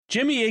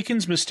Jimmy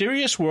Akin's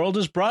Mysterious World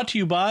is brought to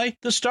you by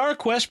the Star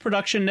Quest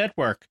Production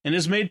Network and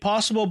is made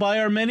possible by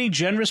our many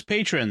generous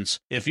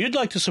patrons. If you'd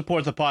like to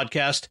support the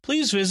podcast,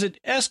 please visit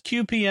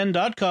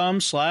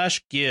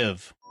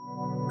sqpn.com/give.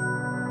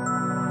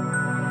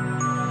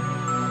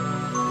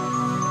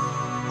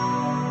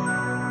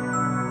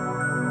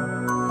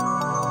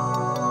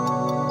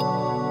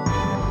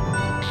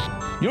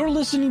 You're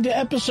listening to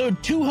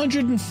episode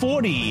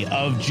 240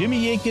 of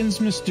Jimmy Akin's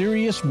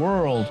Mysterious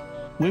World,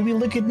 where we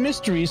look at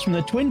mysteries from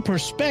the twin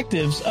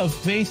perspectives of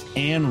faith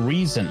and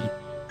reason.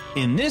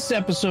 In this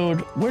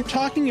episode, we're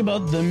talking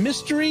about the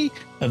mystery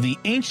of the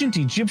ancient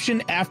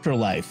Egyptian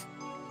afterlife.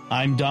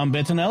 I'm Dom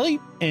Bettinelli,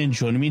 and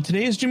joining me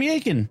today is Jimmy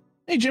Akin.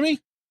 Hey, Jimmy.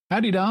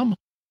 Howdy, Dom.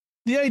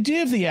 The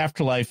idea of the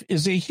afterlife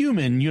is a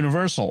human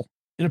universal.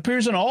 It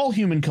appears in all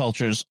human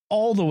cultures,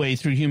 all the way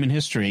through human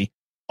history,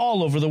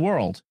 all over the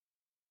world.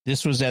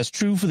 This was as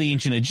true for the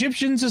ancient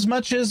Egyptians as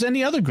much as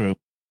any other group.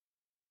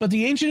 But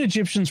the ancient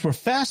Egyptians were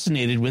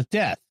fascinated with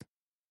death.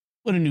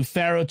 When a new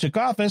pharaoh took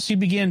office, he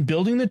began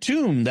building the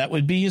tomb that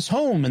would be his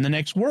home in the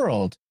next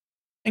world.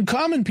 And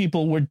common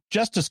people were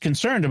just as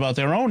concerned about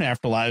their own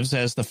afterlives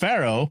as the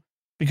pharaoh,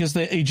 because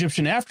the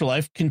Egyptian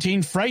afterlife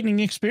contained frightening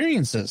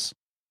experiences.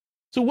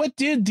 So what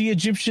did the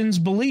Egyptians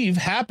believe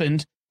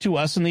happened to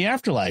us in the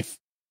afterlife?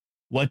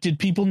 What did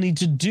people need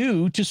to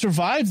do to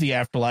survive the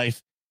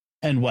afterlife?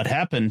 And what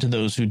happened to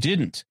those who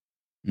didn't?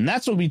 And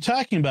that's what we'll be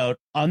talking about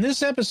on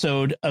this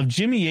episode of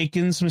Jimmy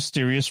Akin's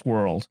Mysterious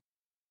World.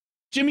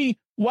 Jimmy,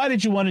 why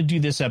did you want to do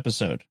this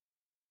episode?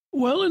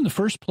 Well, in the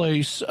first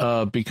place,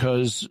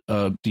 because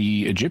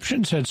the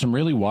Egyptians had some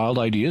really wild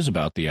ideas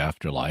about the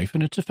afterlife,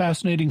 and it's a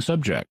fascinating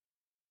subject.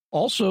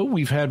 Also,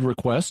 we've had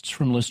requests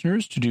from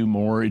listeners to do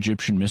more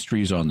Egyptian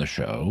mysteries on the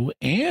show,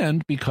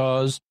 and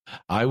because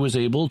I was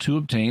able to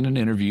obtain an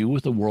interview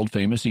with a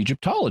world-famous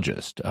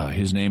Egyptologist.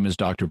 His name is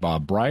Dr.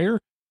 Bob Brier,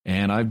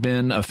 and I've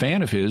been a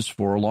fan of his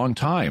for a long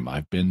time.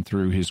 I've been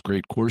through his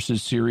Great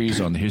Courses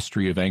series on the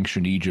history of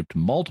ancient Egypt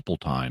multiple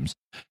times,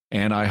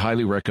 and I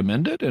highly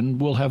recommend it,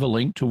 and we'll have a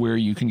link to where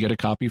you can get a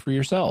copy for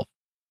yourself.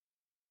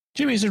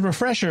 Jimmy, as a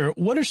refresher,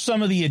 what are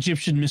some of the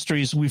Egyptian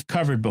mysteries we've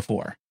covered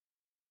before?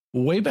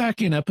 Way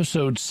back in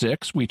episode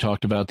 6, we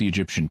talked about the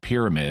Egyptian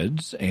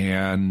pyramids,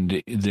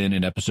 and then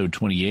in episode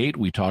 28,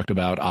 we talked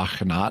about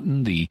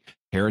Akhenaten, the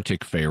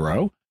heretic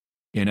pharaoh.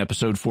 In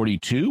episode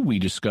 42, we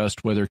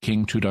discussed whether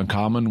King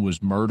Tutankhamun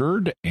was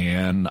murdered,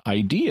 an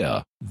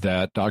idea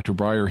that Dr.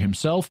 Brier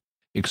himself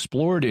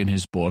explored in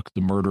his book, The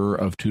Murder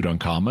of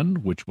Tutankhamun,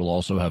 which we'll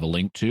also have a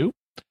link to.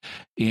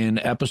 In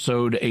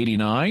episode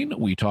 89,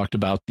 we talked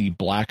about the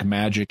black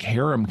magic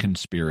harem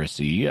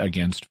conspiracy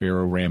against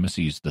Pharaoh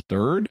Ramesses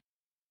III.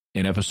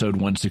 In episode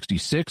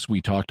 166,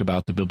 we talked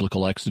about the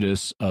biblical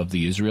exodus of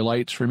the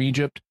Israelites from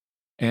Egypt.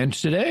 And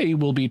today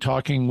we'll be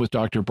talking with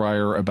Dr.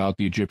 Brier about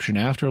the Egyptian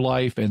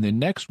afterlife, and then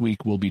next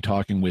week we'll be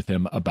talking with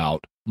him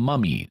about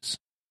mummies.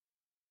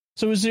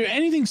 So is there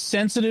anything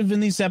sensitive in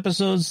these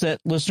episodes that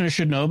listeners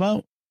should know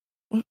about?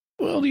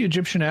 Well, the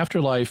Egyptian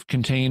afterlife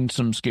contained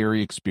some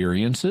scary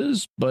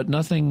experiences, but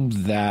nothing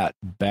that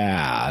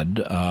bad.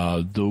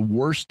 The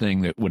worst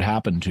thing that would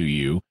happen to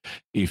you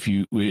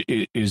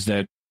is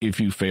that if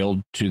you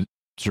failed to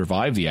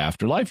survive the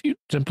afterlife, you'd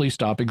simply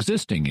stop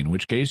existing, in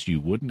which case you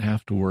wouldn't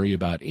have to worry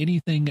about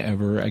anything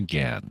ever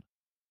again.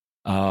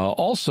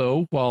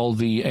 Also, while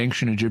the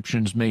ancient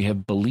Egyptians may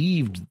have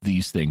believed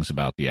these things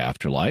about the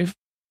afterlife,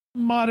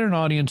 modern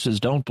audiences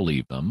don't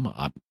believe them.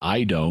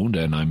 I don't,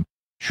 and I'm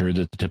sure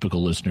that the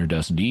typical listener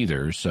doesn't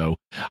either. So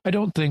I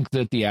don't think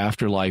that the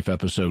afterlife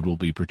episode will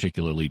be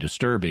particularly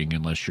disturbing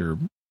unless you're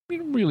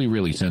really,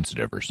 really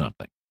sensitive or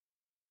something.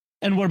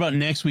 And what about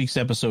next week's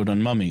episode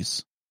on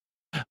mummies?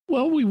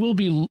 Well, we will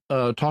be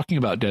talking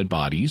about dead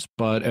bodies,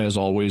 but as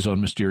always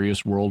on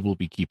Mysterious World, we'll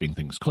be keeping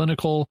things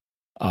clinical.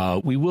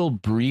 We will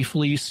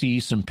briefly see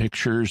some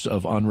pictures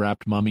of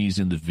unwrapped mummies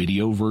in the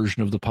video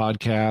version of the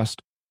podcast.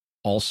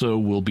 Also,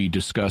 we'll be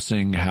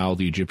discussing how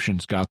the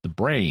Egyptians got the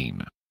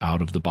brain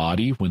out of the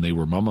body when they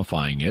were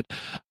mummifying it.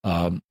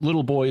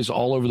 Little boys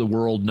all over the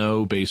world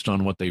know, based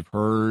on what they've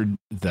heard,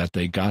 that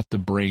they got the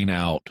brain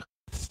out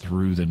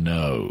through the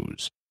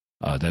nose.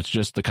 That's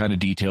just the kind of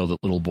detail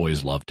that little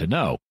boys love to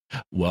know.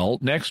 Well,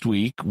 next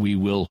week, we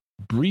will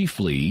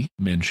briefly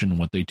mention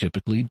what they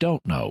typically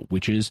don't know,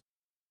 which is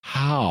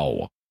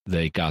how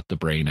they got the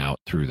brain out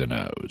through the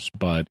nose.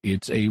 But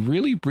it's a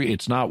really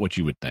it's not what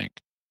you would think.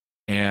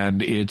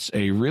 And it's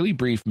a really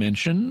brief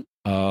mention,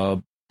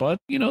 but,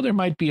 there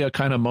might be a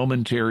kind of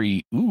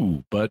momentary,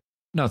 ooh, but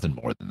nothing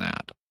more than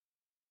that.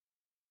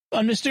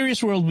 On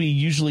Mysterious World, we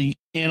usually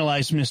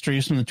analyze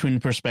mysteries from the twin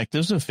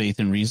perspectives of faith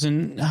and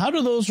reason. How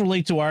do those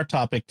relate to our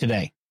topic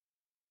today?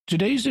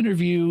 Today's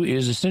interview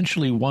is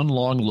essentially one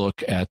long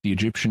look at the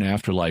Egyptian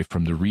afterlife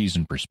from the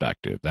reason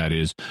perspective. That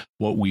is,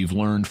 what we've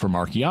learned from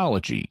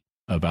archaeology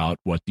about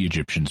what the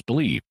Egyptians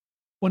believe.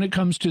 When it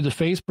comes to the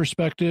faith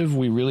perspective,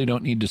 we really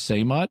don't need to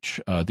say much.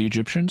 The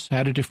Egyptians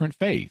had a different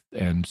faith,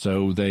 and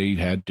so they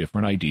had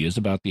different ideas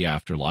about the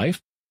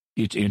afterlife.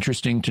 It's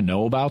interesting to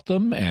know about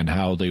them and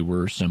how they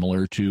were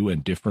similar to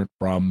and different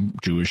from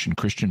Jewish and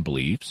Christian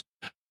beliefs,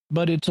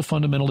 but it's a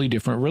fundamentally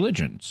different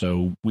religion,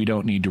 so we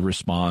don't need to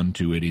respond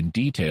to it in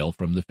detail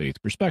from the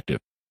faith perspective.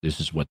 This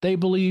is what they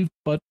believe,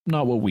 but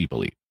not what we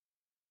believe.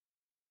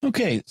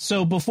 Okay,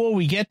 so before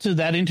we get to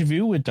that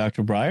interview with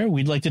Dr. Brier,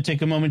 we'd like to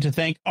take a moment to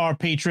thank our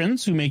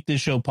patrons who make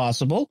this show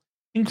possible,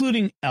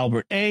 including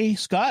Albert A.,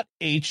 Scott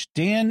H.,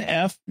 Dan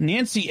F.,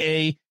 Nancy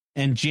A.,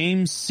 and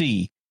James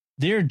C.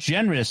 Their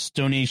generous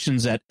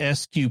donations at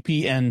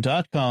sqpn.com/give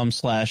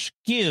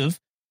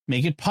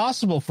make it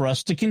possible for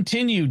us to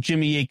continue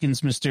Jimmy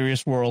Akin's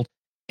Mysterious World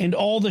and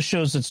all the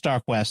shows at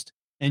StarQuest,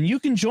 and you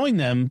can join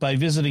them by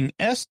visiting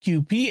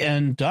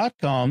sqpn.com/give.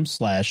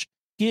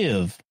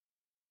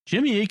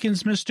 Jimmy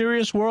Akin's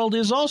Mysterious World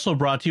is also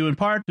brought to you in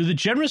part through the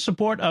generous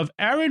support of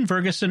Aaron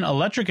Ferguson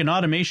Electric and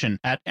Automation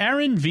at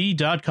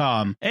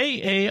aaronv.com,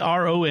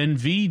 AARONV.com,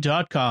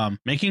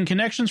 making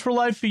connections for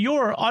life for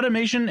your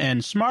automation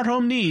and smart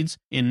home needs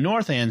in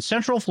North and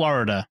Central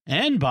Florida.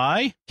 And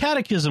by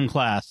Catechism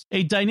Class,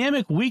 a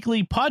dynamic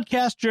weekly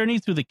podcast journey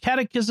through the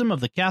Catechism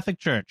of the Catholic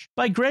Church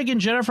by Greg and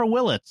Jennifer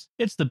Willits.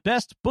 It's the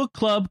best book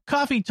club,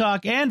 coffee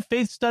talk, and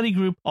faith study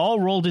group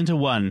all rolled into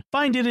one.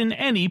 Find it in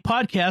any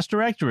podcast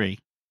directory.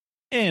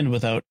 And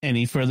without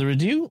any further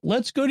ado,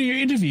 let's go to your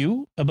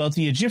interview about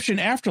the Egyptian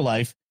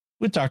afterlife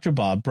with Dr.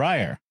 Bob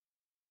Brier.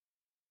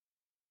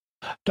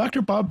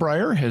 Dr. Bob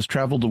Brier has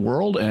traveled the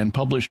world and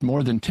published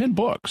more than 10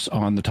 books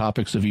on the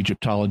topics of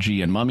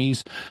Egyptology and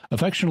mummies.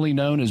 Affectionately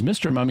known as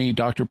Mr. Mummy,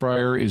 Dr.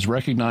 Brier is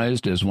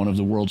recognized as one of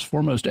the world's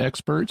foremost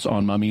experts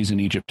on mummies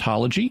and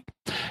Egyptology.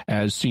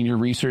 As senior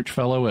research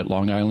fellow at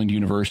Long Island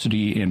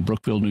University in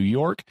Brookville, New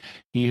York,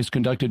 he has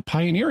conducted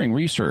pioneering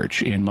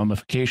research in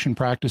mummification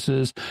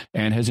practices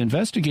and has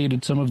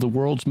investigated some of the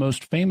world's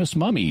most famous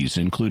mummies,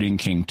 including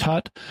King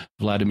Tut,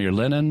 Vladimir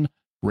Lenin,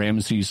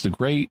 Ramses the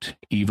Great,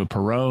 Eva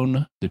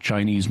Peron, the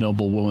Chinese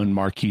noblewoman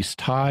Marquise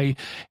Tai,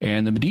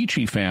 and the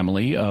Medici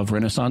family of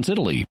Renaissance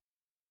Italy.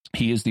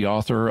 He is the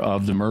author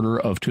of The Murder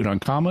of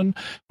Tutankhamun,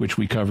 which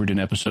we covered in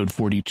episode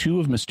 42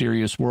 of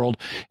Mysterious World,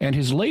 and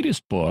his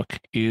latest book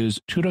is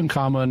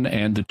Tutankhamun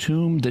and the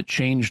Tomb That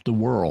Changed the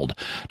World.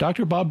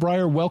 Dr. Bob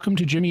Brier, welcome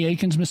to Jimmy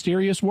Akin's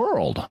Mysterious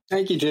World.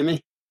 Thank you,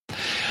 Jimmy.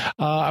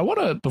 I want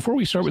to, before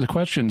we start with the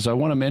questions, I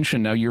want to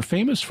mention now you're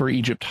famous for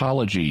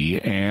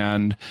Egyptology,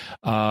 and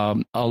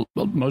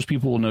most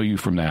people will know you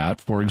from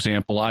that. For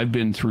example, I've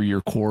been through your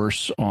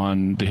course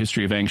on the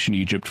history of ancient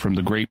Egypt from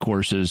the Great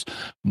Courses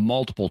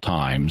multiple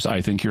times.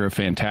 I think you're a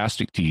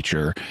fantastic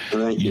teacher.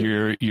 Thank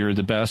you. You're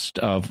the best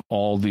of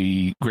all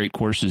the Great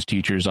Courses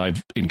teachers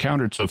I've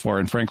encountered so far,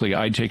 and frankly,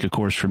 I'd take a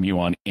course from you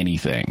on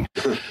anything.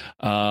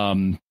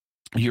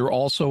 You're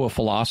also a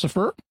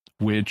philosopher,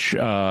 which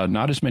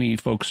not as many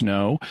folks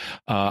know.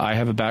 I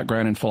have a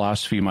background in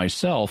philosophy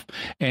myself,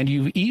 and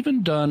you've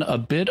even done a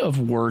bit of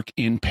work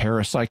in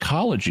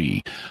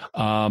parapsychology.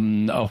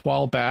 A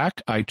while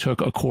back, I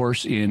took a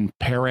course in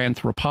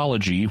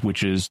paranthropology,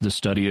 which is the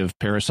study of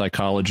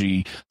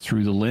parapsychology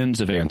through the lens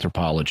of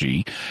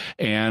anthropology.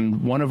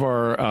 And one of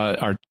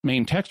our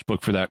main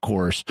textbook for that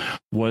course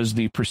was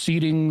the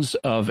Proceedings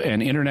of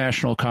an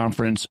International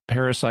Conference,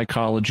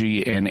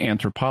 Parapsychology and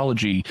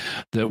Anthropology,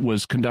 that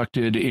was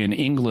conducted in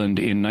England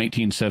in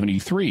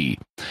 1973,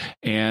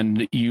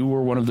 and you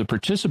were one of the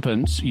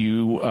participants.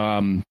 You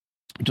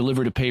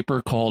delivered a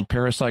paper called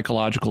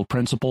Parapsychological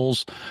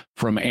Principles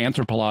from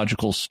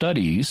Anthropological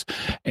Studies,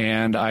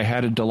 and I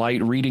had a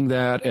delight reading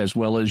that, as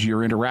well as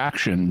your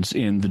interactions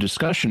in the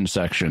discussion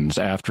sections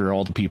after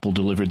all the people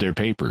delivered their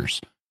papers.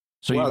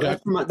 So well,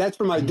 that's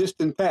from my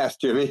distant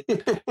past, Jimmy.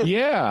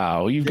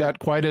 Yeah, you've got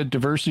quite a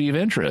diversity of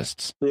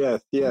interests.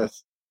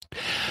 Yes.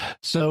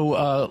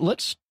 So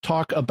let's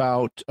talk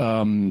about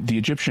the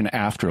Egyptian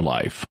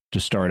afterlife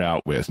to start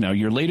out with. Now,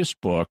 your latest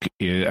book,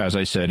 as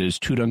I said, is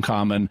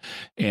Tutankhamun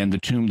and the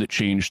Tomb That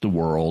Changed the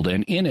World.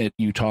 And in it,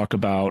 you talk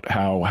about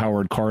how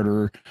Howard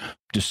Carter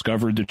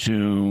discovered the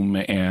tomb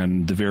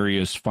and the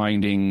various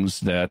findings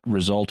that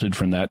resulted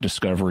from that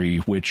discovery,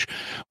 which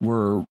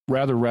were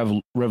rather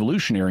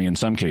revolutionary in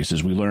some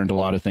cases. We learned a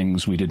lot of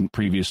things we didn't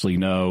previously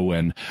know,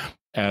 and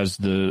as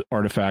the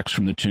artifacts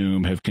from the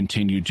tomb have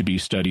continued to be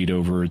studied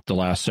over the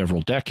last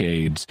several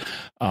decades,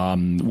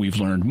 we've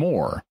learned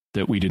more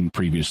that we didn't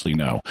previously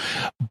know.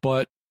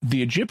 But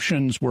the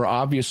Egyptians were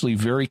obviously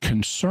very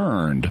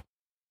concerned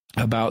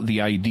about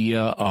the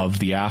idea of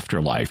the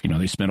afterlife. You know,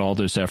 they spent all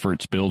this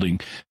efforts building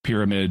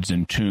pyramids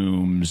and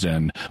tombs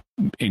and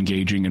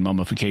engaging in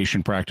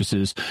mummification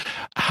practices.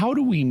 How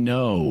do we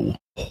know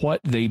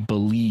what they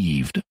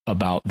believed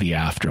about the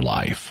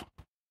afterlife?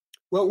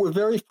 Well, we're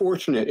very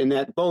fortunate in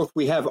that both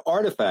we have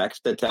artifacts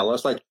that tell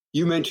us, like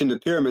you mentioned the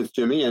pyramids,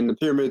 Jimmy, and the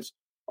pyramids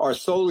are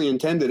solely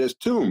intended as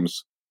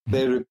tombs.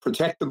 They're to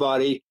protect the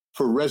body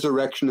for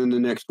resurrection in the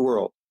next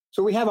world.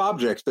 So we have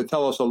objects that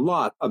tell us a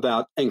lot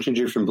about ancient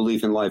Egyptian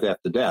belief in life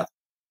after death.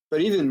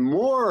 But even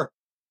more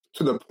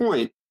to the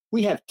point,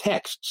 we have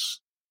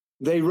texts.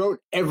 They wrote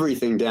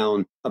everything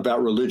down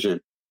about religion.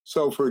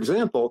 So, for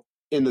example,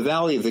 in the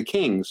Valley of the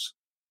Kings,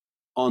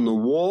 on the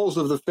walls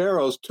of the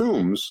pharaoh's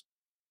tombs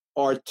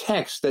are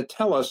texts that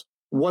tell us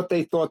what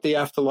they thought the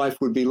afterlife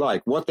would be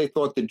like, what they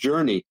thought the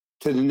journey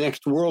to the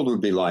next world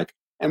would be like.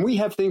 And we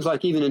have things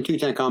like, even in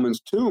Tutankhamun's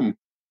tomb,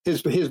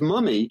 his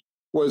mummy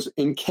was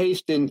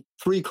encased in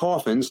 3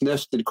 coffins,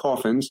 nested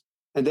coffins,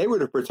 and they were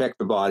to protect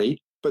the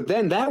body. But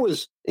then that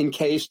was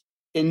encased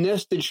in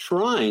nested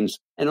shrines.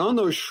 And on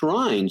those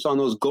shrines, on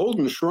those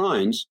golden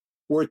shrines,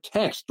 were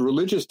texts,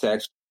 religious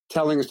texts,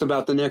 telling us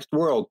about the next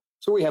world.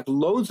 So we have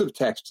loads of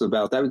texts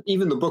about that.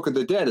 Even the Book of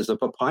the Dead is a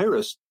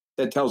papyrus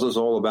that tells us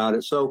all about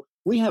it. So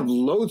we have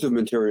loads of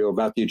material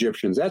about the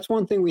Egyptians. That's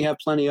one thing we have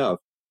plenty of.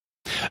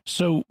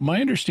 So my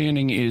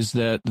understanding is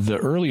that the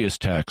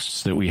earliest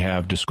texts that we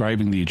have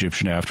describing the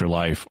Egyptian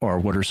afterlife are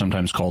what are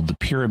sometimes called the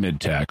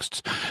pyramid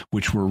texts,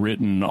 which were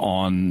written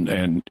on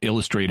and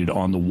illustrated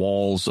on the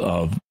walls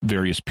of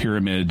various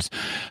pyramids,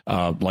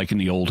 like in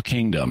the Old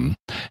Kingdom.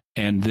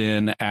 And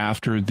then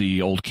after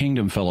the Old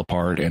Kingdom fell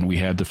apart and we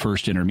had the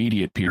first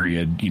intermediate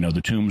period,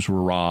 the tombs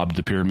were robbed,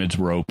 the pyramids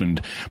were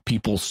opened,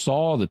 people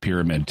saw the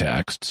pyramid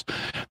texts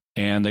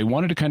and they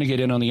wanted to kind of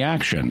get in on the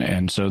action.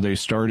 And so they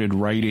started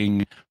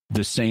writing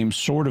the same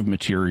sort of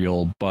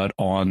material, but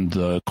on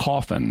the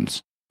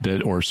coffins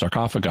or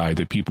sarcophagi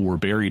that people were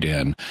buried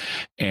in.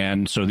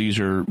 And so these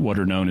are what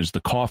are known as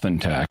the coffin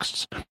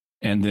texts.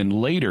 And then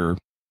later,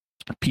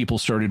 people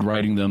started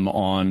writing them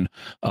on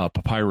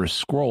papyrus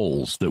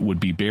scrolls that would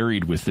be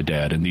buried with the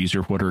dead. And these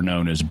are what are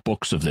known as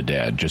books of the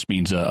dead, just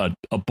means a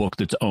book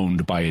that's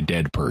owned by a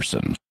dead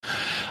person.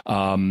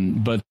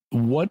 But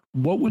what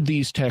would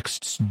these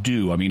texts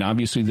do? I mean,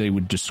 obviously they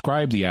would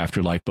describe the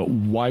afterlife, but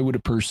why would a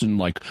person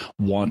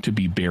want to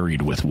be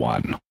buried with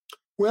one?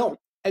 Well,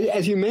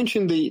 as you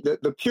mentioned,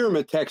 the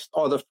pyramid texts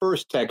are the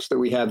first texts that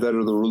we have that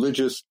are the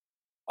religious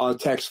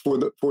texts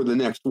for the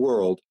next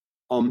world.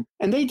 And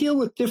they deal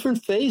with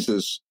different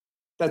phases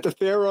that the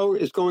pharaoh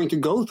is going to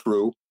go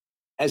through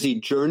as he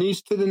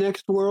journeys to the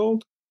next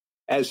world,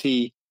 as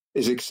he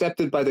is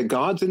accepted by the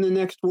gods in the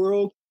next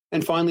world,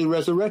 and finally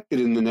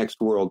resurrected in the next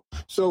world.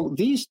 So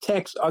these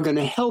texts are going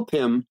to help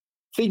him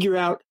figure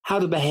out how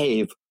to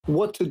behave,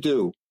 what to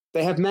do.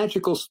 They have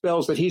magical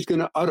spells that he's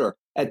going to utter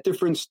at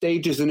different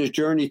stages in his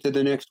journey to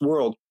the next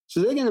world. So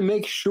they're going to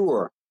make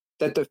sure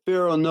that the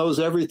pharaoh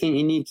knows everything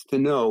he needs to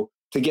know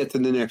to get to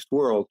the next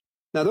world.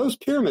 Now, those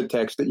pyramid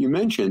texts that you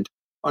mentioned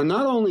are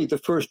not only the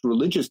first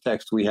religious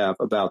texts we have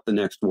about the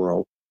next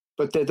world,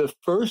 but they're the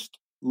first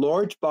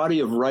large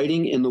body of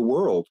writing in the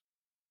world.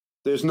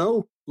 There's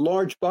no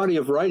large body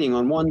of writing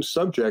on one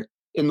subject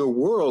in the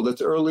world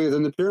that's earlier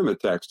than the pyramid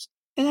texts.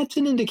 And that's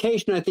an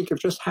indication, I think, of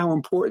just how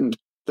important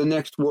the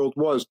next world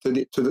was to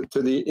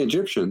the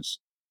Egyptians.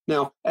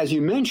 Now, as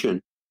you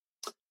mentioned,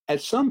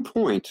 at some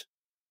point,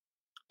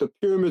 the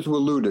pyramids were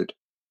looted.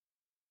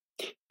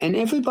 And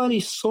everybody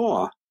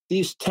saw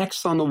these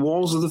texts on the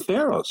walls of the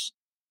pharaohs,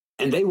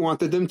 and they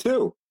wanted them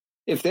too.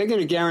 If they're going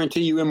to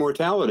guarantee you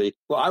immortality,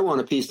 well, I want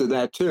a piece of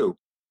that too.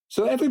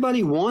 So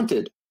everybody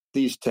wanted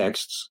these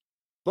texts,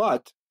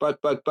 but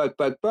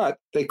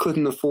they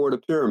couldn't afford a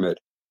pyramid.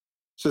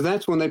 So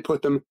that's when they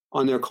put them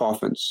on their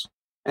coffins.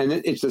 And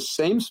it's the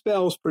same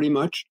spells pretty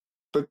much,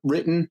 but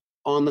written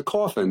on the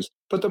coffins.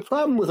 But the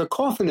problem with a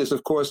coffin is,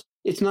 of course,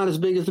 it's not as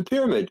big as a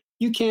pyramid.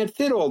 You can't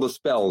fit all the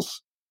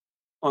spells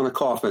on a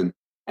coffin.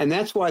 And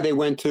that's why they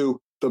went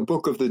to the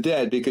Book of the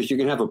Dead, because you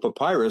can have a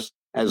papyrus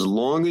as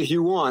long as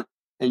you want,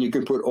 and you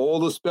can put all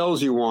the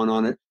spells you want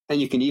on it,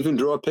 and you can even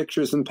draw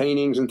pictures and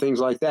paintings and things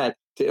like that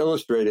to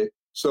illustrate it.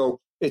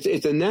 So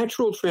it's a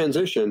natural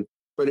transition,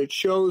 but it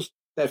shows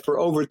that for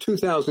over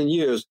 2,000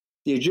 years,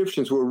 the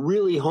Egyptians were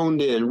really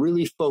honed in,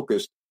 really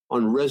focused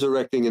on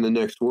resurrecting in the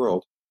next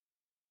world.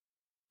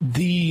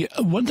 The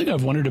one thing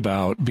I've wondered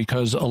about,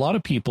 because a lot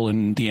of people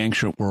in the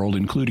ancient world,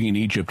 including in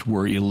Egypt,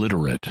 were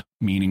illiterate,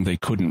 meaning they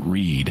couldn't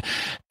read.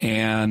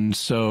 And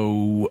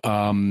so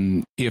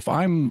if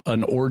I'm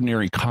an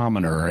ordinary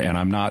commoner and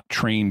I'm not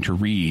trained to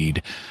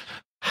read,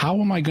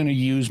 how am I going to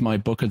use my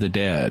Book of the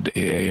Dead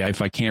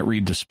if I can't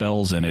read the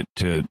spells in it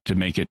to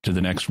make it to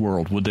the next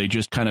world? Would they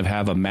just kind of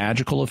have a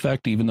magical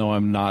effect, even though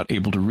I'm not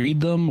able to read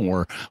them?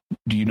 Or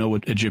do you know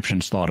what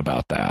Egyptians thought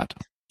about that?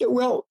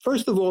 Well,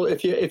 first of all,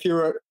 if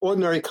you're an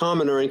ordinary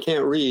commoner and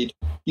can't read,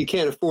 you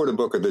can't afford a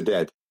Book of the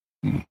Dead.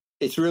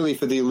 It's really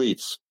for the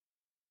elites.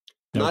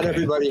 Okay. Not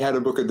everybody had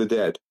a Book of the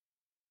Dead.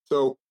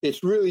 So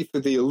it's really for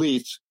the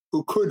elites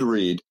who could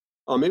read.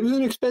 It was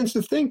an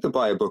expensive thing to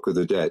buy a Book of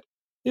the Dead.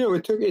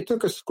 It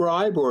took a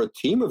scribe or a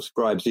team of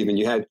scribes even.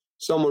 You had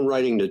someone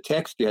writing the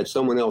text. You had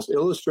someone else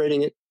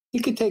illustrating it.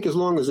 It could take as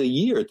long as a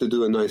year to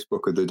do a nice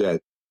Book of the Dead.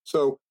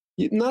 So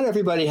not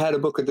everybody had a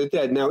Book of the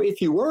Dead. Now, if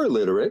you were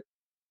illiterate,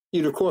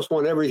 you'd, of course,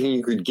 want everything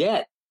you could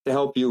get to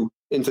help you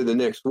into the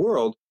next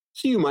world.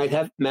 So you might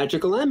have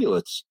magical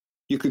amulets.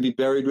 You could be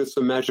buried with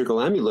some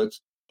magical amulets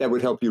that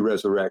would help you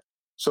resurrect.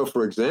 So,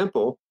 for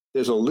example,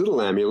 there's a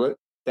little amulet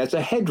that's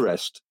a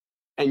headrest,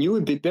 and you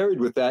would be buried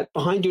with that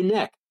behind your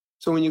neck.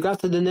 So when you got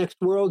to the next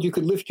world, you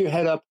could lift your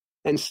head up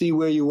and see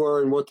where you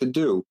were and what to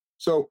do.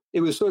 So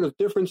it was sort of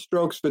different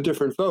strokes for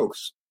different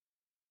folks.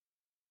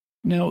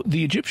 Now,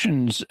 the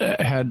Egyptians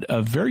had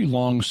a very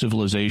long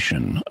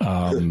civilization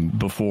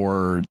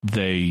before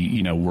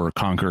they, were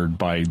conquered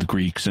by the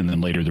Greeks and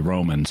then later the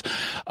Romans.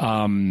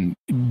 From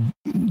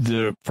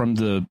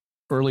the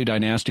early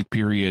dynastic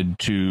period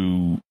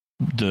to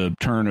the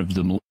turn of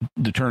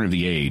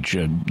the age,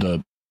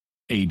 the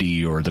AD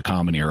or the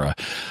Common Era,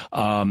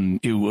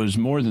 it was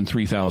more than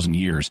 3,000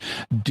 years.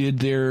 Did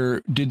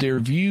their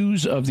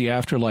views of the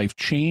afterlife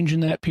change in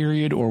that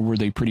period, or were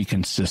they pretty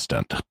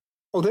consistent?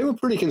 Oh, they were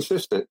pretty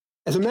consistent.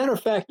 As a matter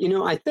of fact,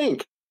 I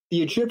think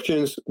the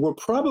Egyptians were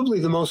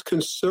probably the most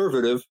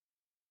conservative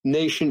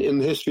nation in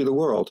the history of the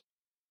world.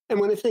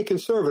 And when I say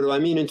conservative, I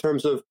mean in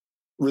terms of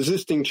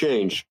resisting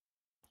change.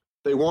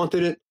 They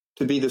wanted it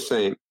to be the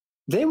same.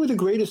 They were the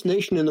greatest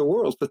nation in the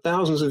world for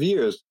thousands of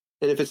years.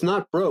 And if it's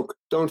not broke,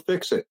 don't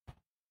fix it.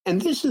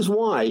 And this is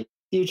why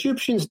the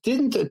Egyptians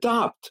didn't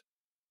adopt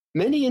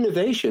many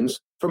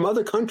innovations from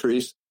other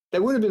countries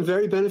that would have been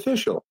very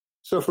beneficial.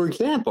 So, for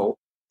example,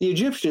 the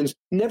Egyptians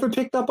never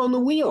picked up on the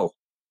wheel.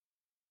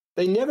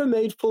 They never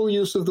made full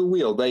use of the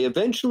wheel. They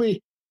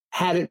eventually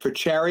had it for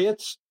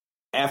chariots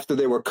after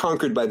they were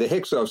conquered by the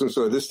Hyksos, and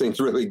so this thing's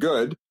really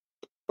good.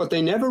 But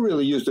they never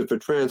really used it for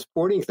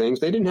transporting things.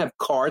 They didn't have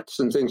carts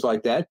and things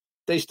like that.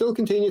 They still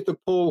continued to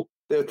pull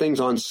their things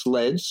on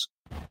sleds.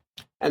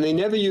 And they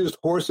never used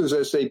horses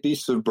as, say,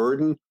 beasts of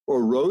burden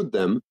or rode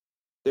them.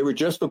 They were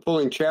just for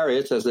pulling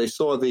chariots, as they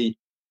saw the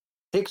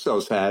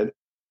Hyksos had.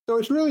 So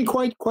it's really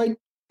quite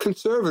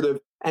conservative.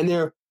 And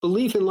their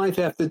belief in life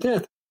after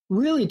death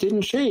really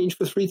didn't change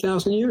for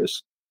 3,000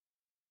 years.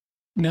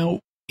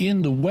 Now,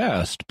 in the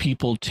West,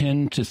 people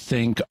tend to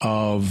think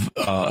of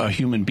a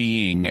human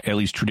being, at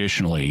least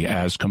traditionally,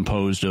 as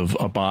composed of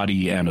a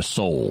body and a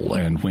soul.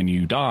 And when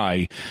you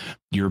die,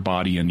 your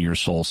body and your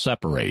soul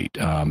separate.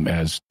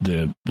 As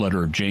the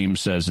letter of James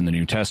says in the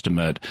New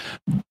Testament,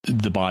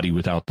 the body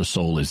without the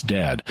soul is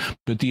dead.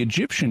 But the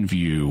Egyptian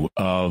view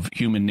of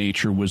human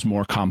nature was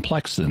more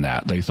complex than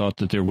that. They thought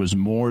that there was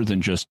more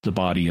than just the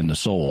body and the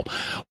soul.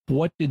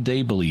 What did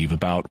they believe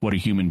about what a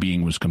human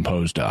being was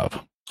composed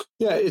of?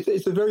 Yeah,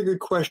 it's a very good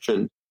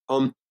question.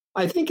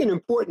 I think an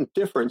important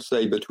difference,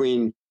 say,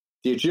 between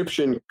the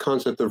Egyptian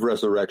concept of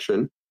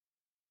resurrection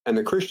and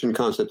the Christian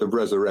concept of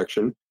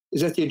resurrection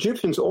is that the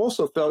Egyptians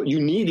also felt you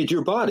needed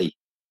your body.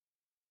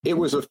 It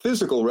was a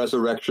physical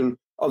resurrection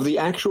of the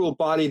actual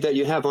body that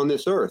you have on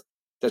this earth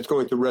that's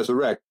going to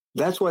resurrect.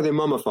 That's why they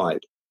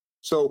mummified.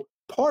 So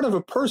part of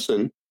a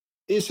person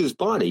is his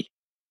body.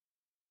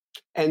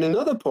 And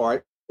another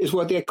part is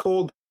what they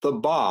called the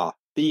Ba,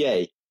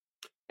 B-A.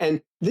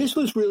 And this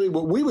was really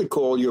what we would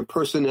call your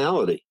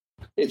personality.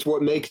 It's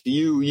what makes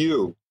you,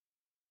 you.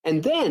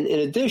 And then,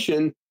 in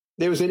addition,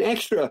 there was an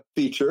extra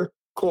feature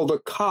called a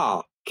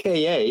Ka,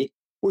 K-A,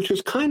 which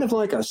was kind of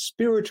like a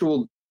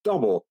spiritual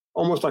double,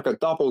 almost like a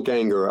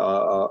doppelganger,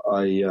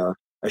 a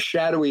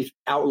shadowy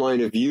outline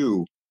of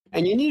you.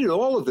 And you needed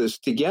all of this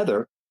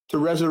together to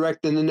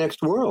resurrect in the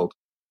next world.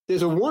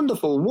 There's a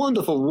wonderful,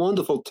 wonderful,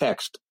 wonderful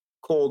text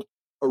called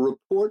A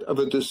Report of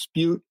a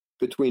Dispute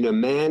Between a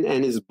Man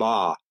and His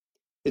Ba.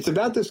 It's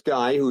about this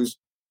guy who's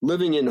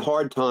living in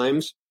hard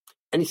times,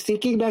 and he's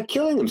thinking about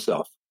killing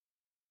himself.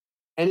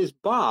 And his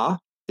Ba,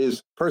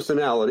 his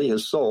personality,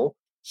 his soul,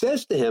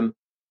 says to him,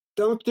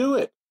 don't do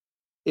it.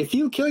 If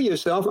you kill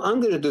yourself, I'm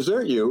going to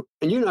desert you,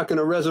 and you're not going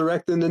to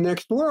resurrect in the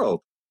next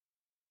world.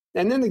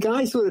 And then the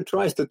guy sort of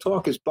tries to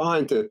talk his Ba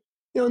into,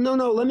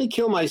 no, let me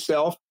kill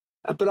myself,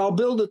 but I'll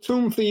build a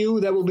tomb for you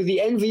that will be the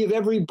envy of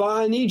every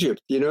Ba in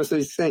Egypt. So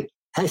he's saying,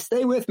 hey,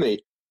 stay with me.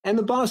 And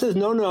the Ba says,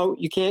 no,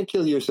 you can't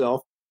kill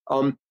yourself.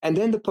 And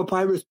then the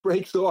papyrus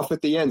breaks off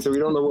at the end, so we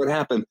don't know what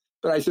happened.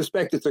 But I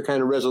suspect it's a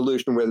kind of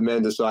resolution where the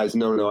man decides,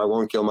 no, I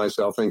won't kill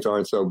myself. Things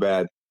aren't so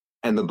bad.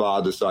 And the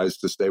Ba decides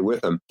to stay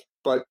with him.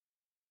 But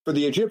for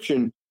the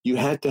Egyptian, you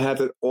had to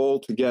have it all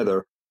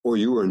together or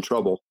you were in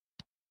trouble.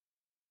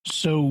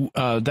 So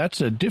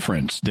that's a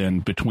difference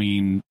then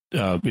between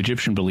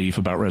Egyptian belief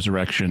about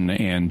resurrection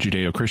and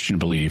Judeo-Christian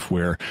belief,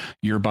 where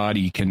your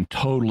body can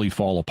totally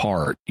fall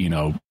apart,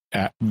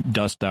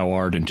 dust thou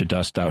art and to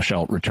dust thou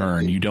shalt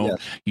return. You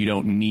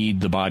don't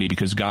need the body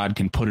because God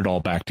can put it all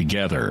back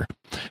together.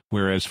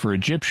 Whereas for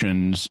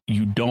Egyptians,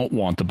 you don't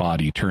want the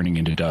body turning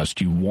into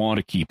dust. You want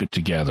to keep it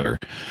together.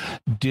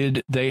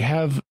 Did they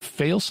have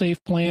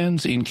fail-safe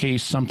plans in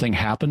case something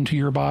happened to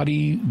your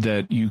body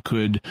that you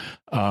could,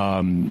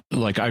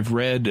 like I've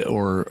read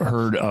or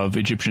heard of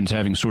Egyptians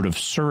having sort of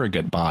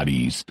surrogate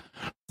bodies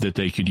that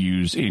they could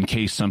use in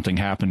case something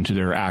happened to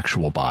their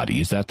actual body.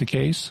 Is that the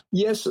case?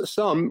 Yes,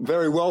 some,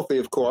 very wealthy,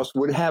 of course,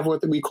 would have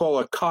what we call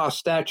a Ka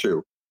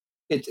statue.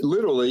 It's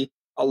literally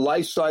a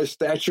life-size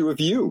statue of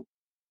you.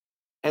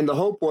 And the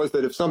hope was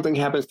that if something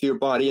happens to your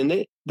body,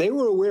 and they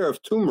were aware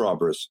of tomb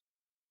robbers,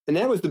 and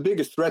that was the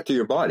biggest threat to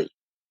your body.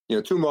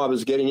 Tomb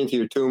robbers getting into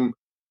your tomb,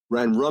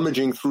 ran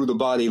rummaging through the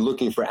body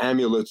looking for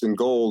amulets and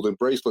gold and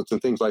bracelets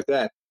and things like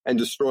that, and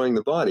destroying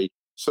the body.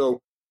 So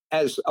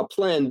as a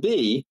plan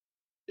B,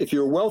 if you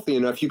were wealthy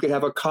enough, you could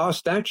have a Ka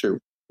statue,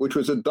 which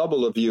was a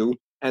double of you,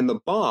 and the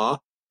Ba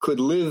could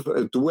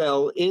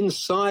dwell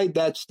inside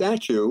that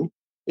statue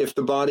if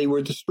the body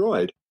were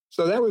destroyed.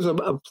 So that was a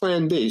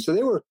plan B. So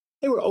they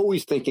were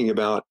always thinking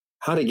about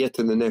how to get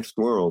to the next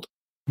world.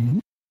 Mm-hmm.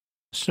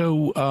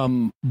 So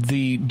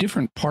the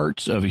different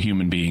parts of a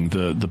human being,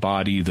 the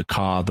body, the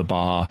ka, the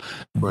ba,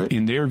 right.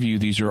 In their view,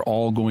 these are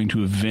all going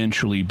to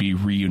eventually be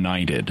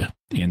reunited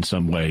in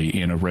some way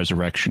in a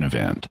resurrection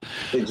event.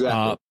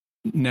 Exactly.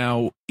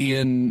 Now,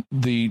 in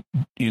the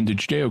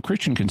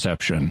Judeo-Christian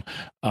conception,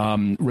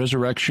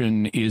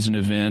 resurrection is an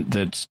event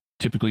that's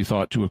typically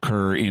thought to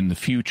occur in the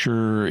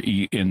future,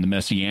 in the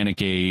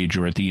Messianic age,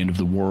 or at the end of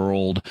the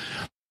world.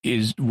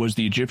 Was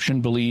the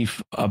Egyptian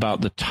belief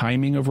about the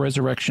timing of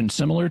resurrection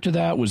similar to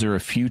that? Was there a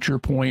future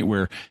point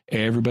where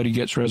everybody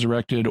gets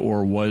resurrected,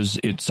 or was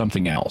it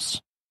something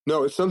else?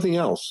 No, it's something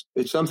else.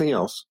 It's something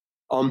else.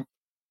 In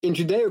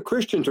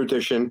Judeo-Christian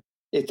tradition,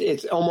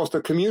 it's almost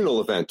a communal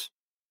event.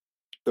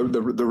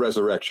 The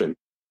resurrection.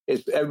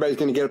 Everybody's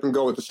going to get up and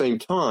go at the same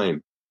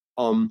time.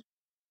 In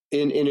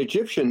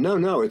Egyptian,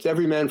 no, it's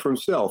every man for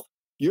himself.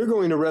 You're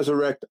going to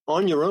resurrect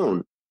on your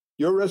own.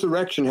 Your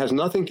resurrection has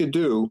nothing to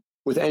do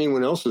with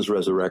anyone else's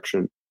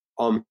resurrection.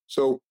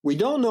 So we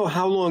don't know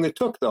how long it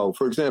took, though.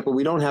 For example,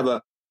 we don't have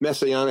a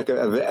messianic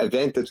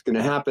event that's going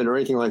to happen or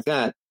anything like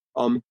that.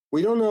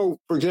 We don't know,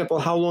 for example,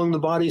 how long the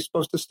body is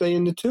supposed to stay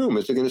in the tomb.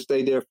 Is it going to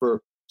stay there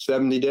for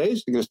 70 days?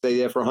 Is it going to stay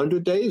there for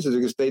 100 days? Is it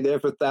going to stay there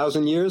for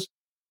 1,000 years?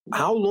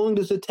 How long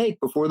does it take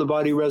before the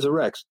body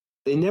resurrects?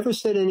 They never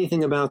said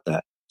anything about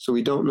that, so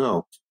we don't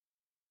know.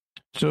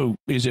 So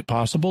is it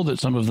possible that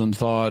some of them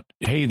thought,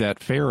 hey,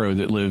 that pharaoh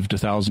that lived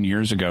 1,000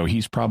 years ago,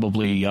 he's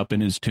probably up in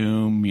his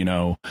tomb,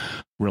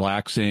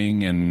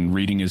 relaxing and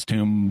reading his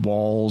tomb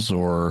walls?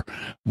 Or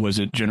was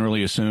it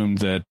generally assumed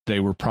that they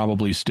were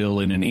probably still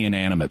in an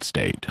inanimate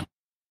state?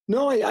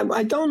 No,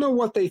 I don't know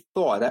what they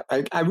thought.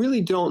 I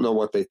really don't know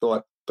what they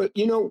thought. But,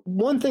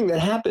 one thing that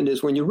happened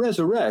is when you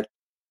resurrect,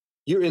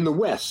 you're in the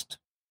West.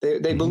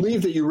 They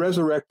believe that you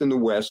resurrect in the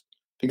West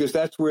because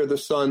that's where the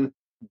sun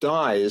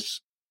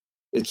dies.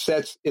 It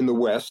sets in the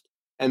West,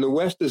 and the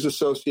West is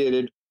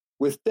associated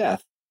with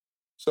death.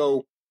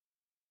 So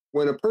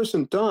when a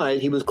person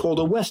died, he was called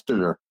a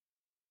Westerner.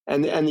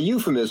 And the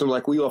euphemism,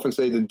 like we often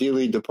say, the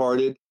dearly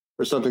departed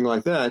or something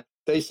like that,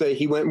 they say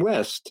he went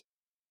west.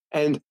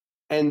 And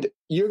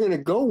you're going to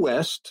go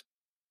west,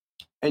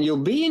 and you'll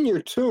be in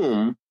your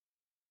tomb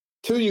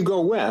till you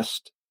go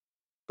west,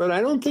 but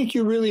I don't think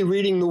you're really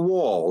reading the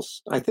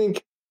walls. I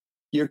think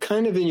you're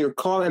kind of in your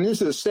car. And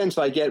this is a sense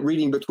I get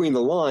reading between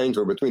the lines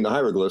or between the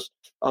hieroglyphs.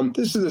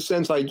 This is a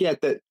sense I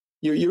get that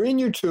you're in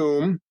your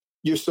tomb,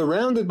 you're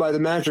surrounded by the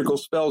magical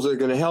spells that are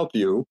going to help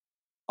you,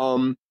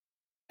 and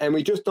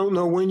we just don't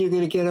know when you're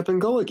going to get up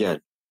and go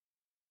again.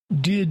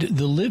 Did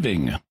the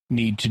living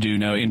need to do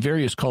now in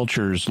various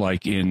cultures,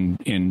 like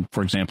in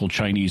for example,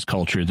 Chinese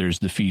culture, there's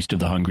the Feast of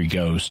the Hungry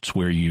Ghosts,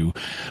 where you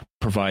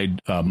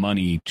provide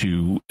money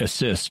to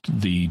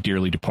assist the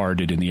dearly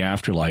departed in the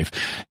afterlife.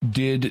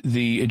 Did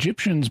the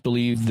Egyptians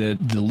believe that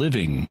the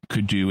living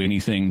could do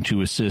anything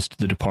to assist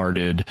the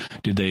departed?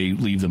 Did they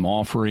leave them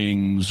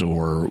offerings,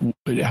 or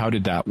how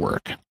did that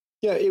work?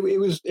 Yeah, it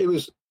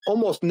was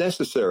almost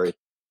necessary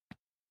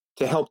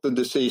to help the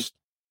deceased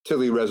till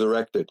he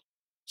resurrected.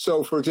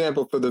 So, for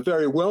example, for the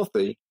very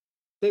wealthy,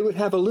 they would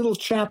have a little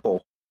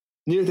chapel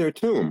near their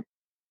tomb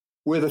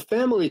where the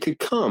family could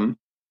come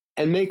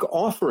and make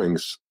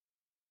offerings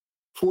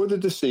for the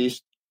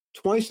deceased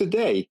twice a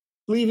day,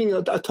 leaving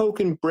a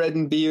token bread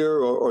and beer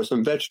or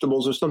some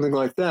vegetables or something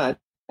like that.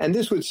 And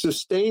this would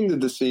sustain the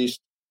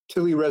deceased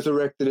till he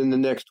resurrected in the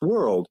next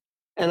world.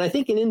 And I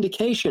think an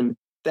indication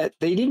that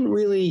they didn't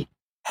really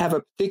have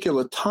a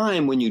particular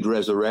time when you'd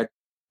resurrect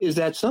is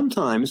that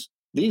sometimes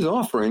these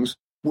offerings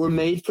were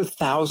made for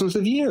thousands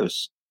of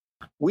years.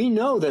 We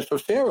know that for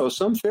pharaohs,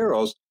 some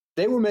pharaohs,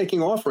 they were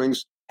making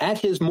offerings at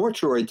his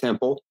mortuary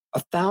temple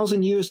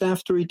 1,000 years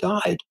after he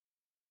died.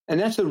 And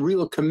that's a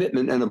real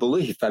commitment and a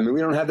belief. I mean,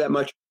 we don't have that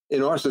much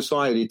in our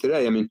society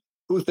today. I mean,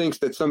 who thinks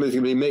that somebody's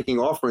going to be making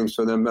offerings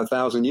for them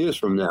 1,000 years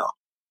from now?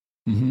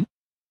 Mm-hmm.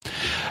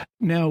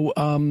 Now,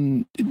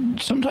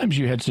 sometimes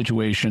you had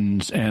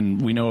situations,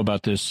 and we know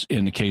about this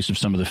in the case of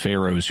some of the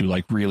pharaohs who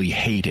really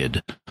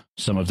hated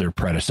some of their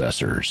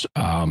predecessors,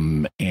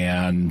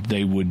 and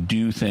they would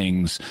do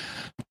things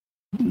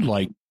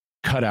like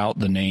cut out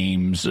the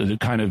names,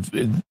 kind of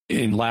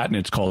in Latin,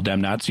 it's called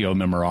damnatio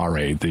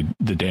memorare,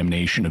 the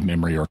damnation of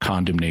memory or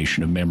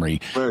condemnation of memory,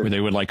 right, where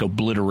they would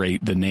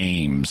obliterate the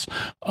names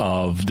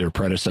of their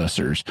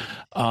predecessors.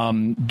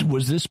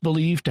 Was this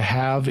believed to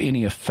have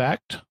any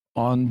effect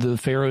on the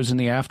pharaohs in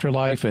the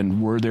afterlife?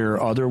 And were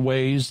there other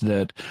ways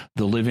that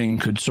the living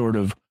could sort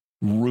of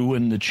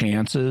ruin the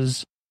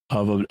chances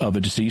of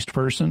a deceased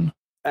person?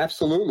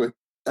 Absolutely.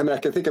 I mean, I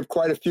can think of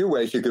quite a few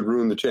ways you could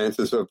ruin the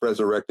chances of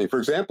resurrecting. For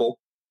example,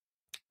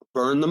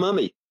 burn the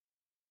mummy.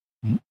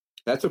 Mm-hmm.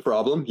 That's a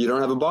problem. You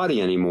don't have a body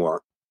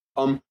anymore.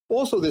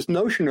 Also, this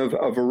notion of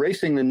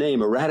erasing the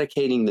name,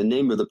 eradicating the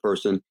name of the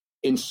person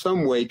in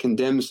some way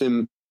condemns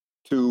him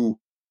to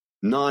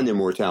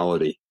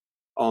non-immortality.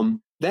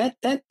 That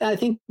I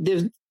think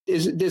there's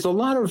a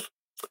lot of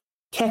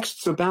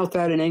texts about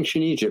that in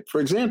ancient Egypt.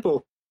 For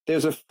example,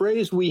 there's a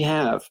phrase we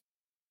have: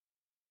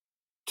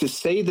 to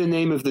say the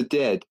name of the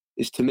dead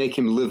is to make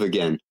him live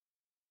again.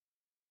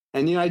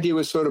 And the idea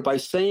was sort of by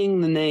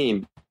saying the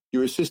name,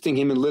 you're assisting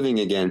him in living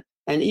again.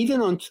 And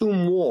even on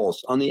tomb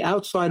walls, on the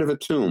outside of a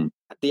tomb,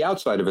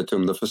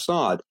 the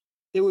facade,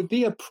 there would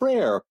be a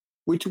prayer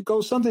which would go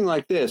something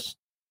like this: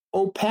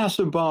 "O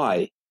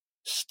passerby,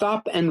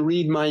 stop and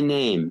read my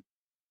name.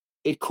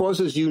 It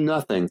causes you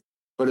nothing,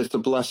 but it's a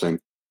blessing."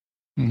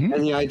 Mm-hmm.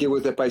 And the idea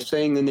was that by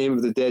saying the name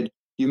of the dead,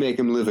 you make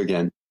him live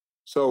again.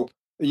 So,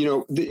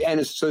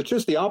 it's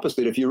just the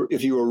opposite. If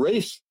you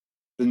erase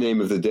the name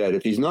of the dead,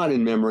 if he's not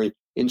in memory,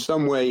 in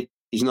some way,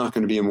 he's not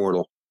going to be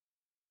immortal.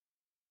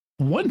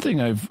 One thing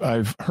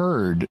I've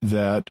heard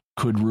that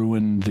could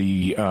ruin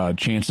the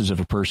chances of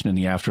a person in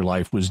the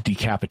afterlife was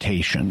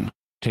decapitation,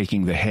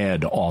 taking the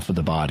head off of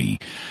the body.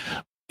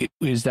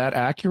 Is that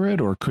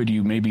accurate, or could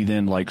you maybe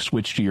then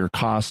switch to your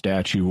Ka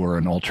statue or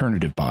an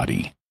alternative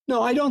body?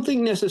 No, I don't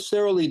think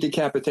necessarily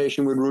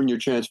decapitation would ruin your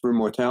chance for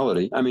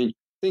immortality. I mean,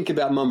 think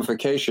about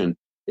mummification.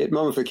 At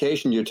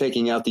mummification, you're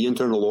taking out the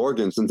internal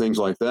organs and things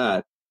like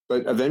that,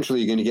 but eventually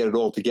you're going to get it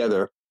all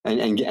together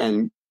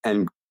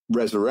and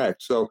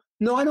resurrect. So,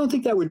 no, I don't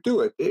think that would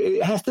do it.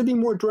 It has to be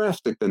more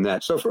drastic than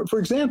that. So, for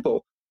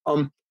example,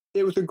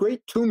 there was a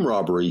great tomb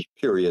robbery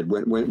period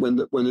when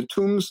the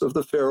tombs of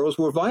the pharaohs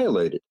were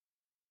violated,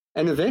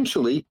 and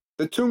eventually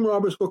the tomb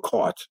robbers were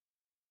caught,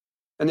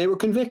 and they were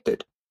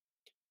convicted.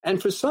 And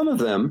for some of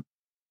them,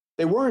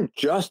 they weren't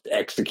just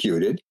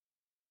executed.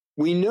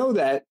 We know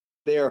that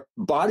their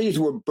bodies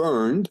were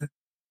burned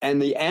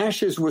and the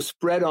ashes were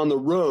spread on the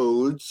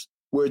roads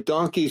where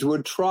donkeys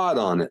would trot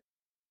on it.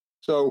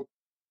 So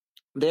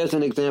there's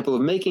an example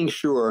of making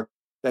sure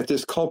that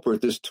this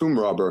culprit, this tomb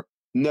robber,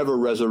 never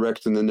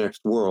resurrects in the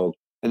next world.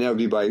 And that would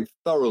be by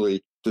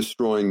thoroughly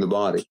destroying the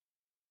body.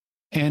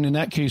 And in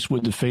that case,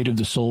 would the fate of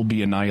the soul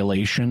be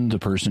annihilation? The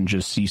person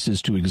just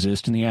ceases to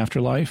exist in the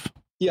afterlife?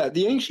 Yeah,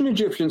 the ancient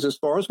Egyptians, as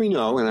far as we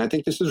know, and I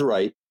think this is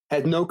right,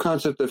 had no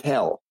concept of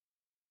hell.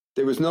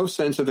 There was no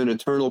sense of an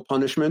eternal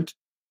punishment.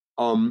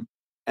 And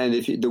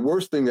the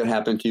worst thing that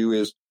happened to you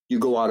is you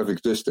go out of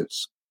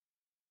existence.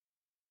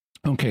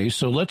 Okay,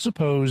 so let's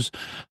suppose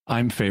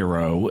I'm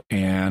Pharaoh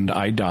and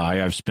I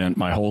die. I've spent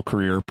my whole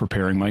career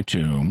preparing my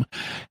tomb,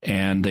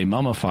 and they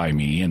mummify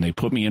me and they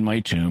put me in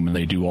my tomb and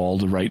they do all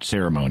the right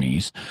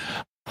ceremonies.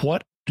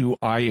 What do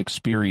I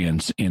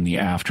experience in the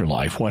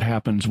afterlife? What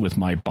happens with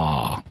my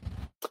Ba?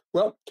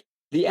 Well,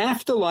 the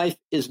afterlife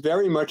is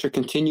very much a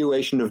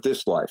continuation of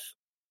this life.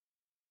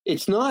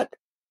 It's not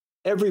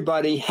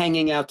everybody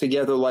hanging out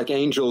together like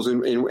angels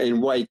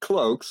in white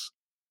cloaks.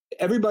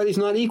 Everybody's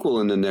not equal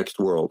in the next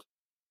world.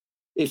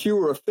 If you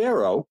were a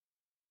pharaoh,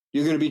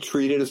 you're going to be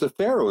treated as a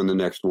pharaoh in the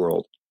next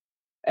world.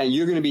 And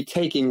you're going to be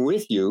taking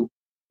with you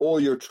all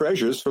your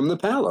treasures from the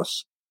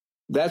palace.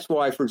 That's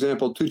why, for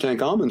example,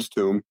 Tutankhamun's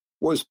tomb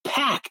was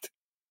packed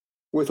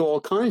with all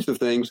kinds of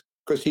things,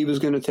 because he was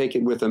going to take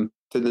it with him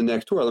to the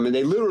next world. I mean,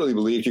 they literally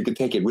believed you could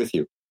take it with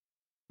you.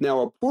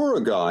 Now, a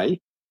poorer guy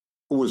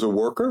who was a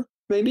worker,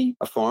 maybe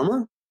a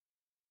farmer,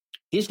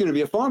 he's going to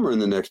be a farmer in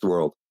the next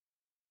world.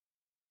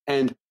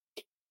 And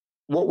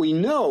what we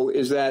know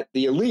is that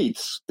the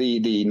elites,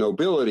 the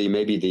nobility,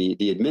 maybe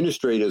the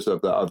administrators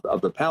of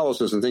the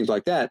palaces and things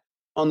like that,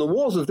 on the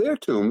walls of their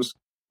tombs,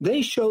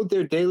 they showed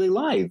their daily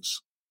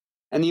lives.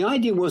 And the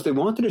idea was they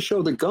wanted to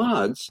show the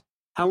gods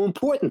how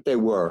important they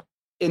were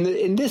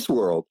in this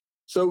world.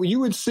 So you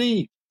would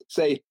see,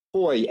 say,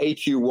 Huy,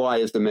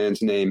 Huy is the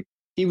man's name.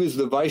 He was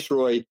the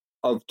viceroy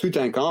of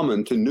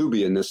Tutankhamun to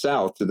Nubia in the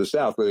south,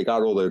 where they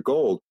got all their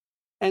gold.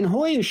 And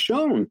Huy is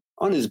shown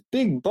on his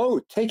big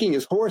boat, taking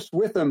his horse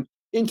with him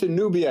into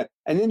Nubia.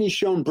 And then he's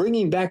shown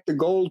bringing back the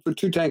gold for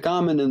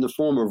Tutankhamun in the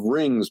form of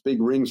rings,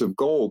 big rings of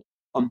gold.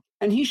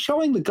 And he's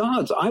showing the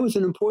gods, I was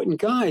an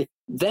important guy.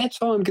 That's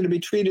how I'm going to be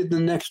treated in the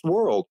next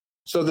world.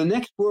 So the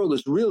next world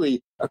is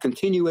really a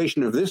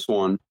continuation of this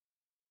one,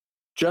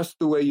 just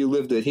the way you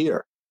lived it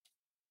here.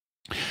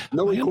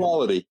 No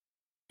equality.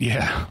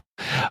 Yeah.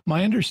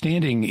 My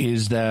understanding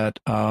is that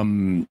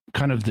kind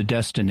of the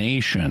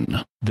destination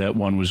that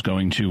one was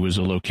going to was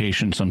a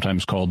location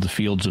sometimes called the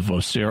Fields of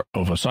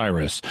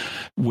Osiris,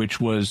 which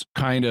was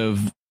kind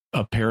of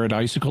a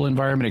paradisical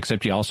environment,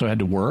 except you also had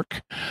to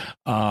work.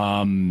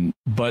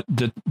 But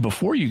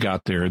before you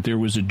got there, there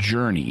was a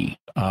journey.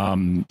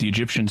 The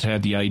Egyptians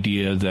had the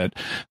idea that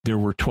there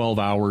were 12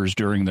 hours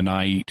during the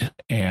night,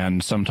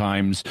 and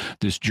sometimes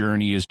this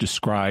journey is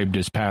described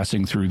as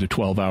passing through the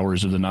 12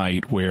 hours of the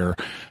night, where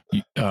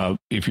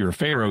if you're a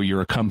pharaoh,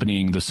 you're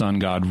accompanying the sun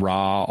god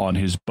Ra on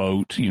his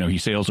boat. You know, he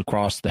sails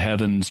across the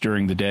heavens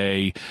during the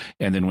day,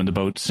 and then when the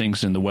boat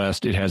sinks in the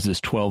west, it has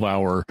this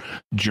 12-hour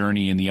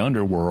journey in the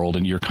underworld,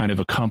 and you're kind of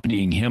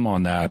accompanying him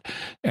on that.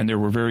 And there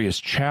were various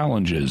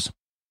challenges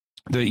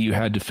that you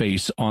had to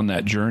face on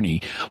that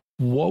journey.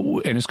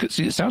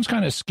 It sounds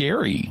kind of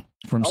scary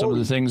from some of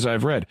the things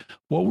I've read.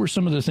 What were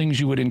some of the things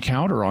you would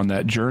encounter on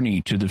that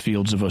journey to the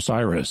Fields of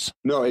Osiris?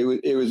 No,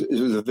 it was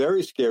a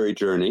very scary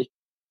journey.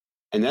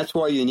 And that's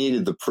why you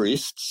needed the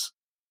priests,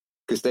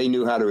 because they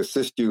knew how to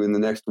assist you in the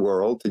next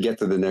world to get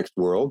to the next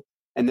world.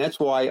 And that's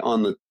why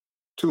on the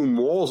tomb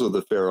walls of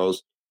the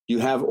pharaohs, you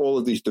have all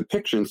of these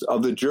depictions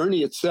of the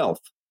journey itself.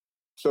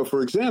 So,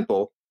 for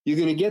example, you're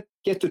going to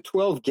get to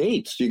 12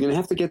 gates. You're going to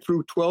have to get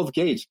through 12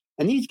 gates.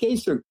 And these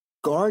gates are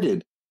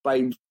guarded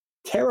by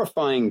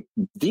terrifying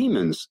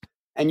demons.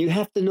 And you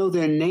have to know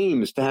their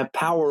names to have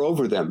power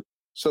over them.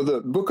 So the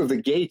book of the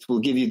gates will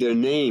give you their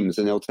names,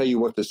 and they'll tell you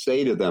what to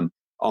say to them.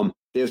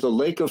 There's a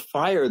lake of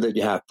fire that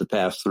you have to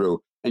pass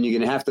through, and you're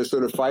going to have to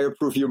sort of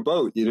fireproof your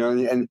boat,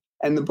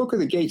 and the book of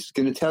the gates is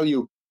going to tell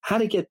you how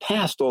to get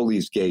past all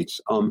these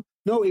gates.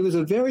 No, it was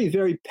a very,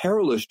 very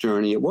perilous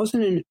journey. It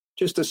wasn't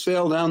just a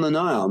sail down the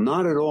Nile,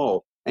 not at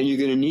all. And you're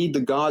going to need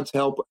the gods'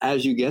 help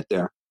as you get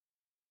there.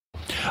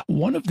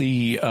 One of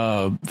the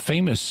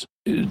famous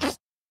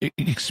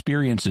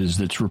experiences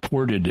that's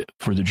reported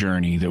for the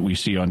journey that we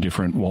see on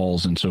different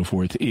walls and so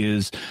forth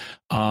is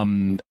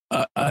a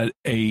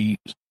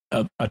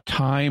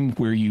time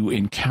where you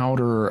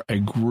encounter a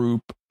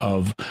group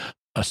of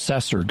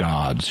assessor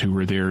gods who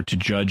were there to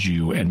judge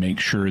you and make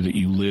sure that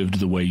you lived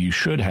the way you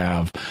should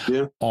have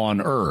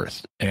on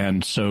Earth.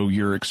 And so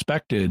you're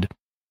expected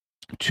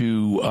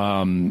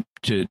to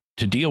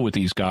deal with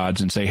these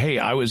gods and say, hey,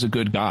 I was a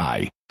good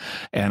guy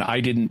and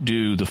I didn't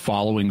do the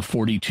following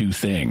 42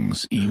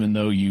 things, even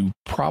though you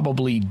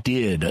probably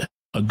did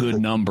a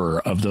good number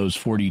of those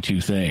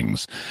 42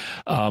 things.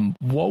 So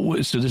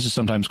this is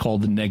sometimes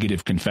called the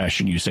negative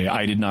confession. You say,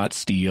 I did not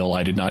steal,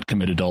 I did not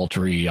commit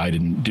adultery, I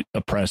didn't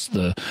oppress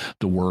the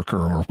worker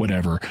or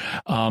whatever.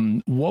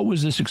 What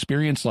was this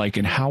experience like,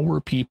 and how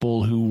were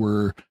people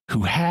who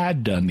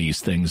had done these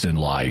things in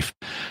life,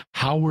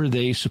 how were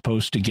they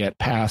supposed to get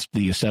past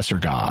the assessor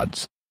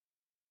gods?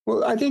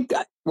 Well, I think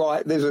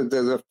there's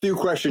a few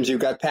questions you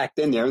got packed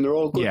in there, and they're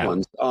all good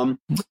ones.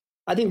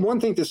 I think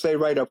one thing to say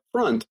right up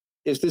front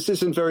is this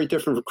isn't very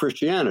different from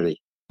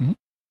Christianity. Mm-hmm.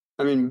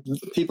 I mean,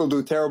 people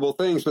do terrible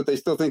things, but they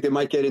still think they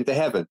might get into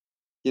heaven.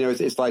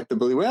 It's like the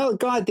belief, well,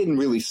 God didn't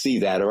really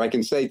see that, or I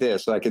can say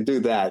this, or I can do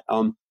that.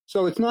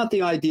 So it's not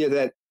the idea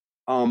that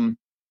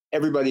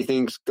everybody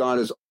thinks God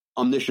is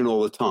omniscient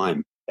all the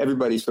time.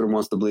 Everybody sort of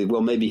wants to believe,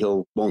 well, maybe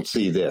won't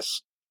see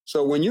this.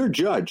 So when you're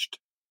judged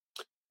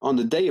on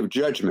the day of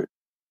judgment,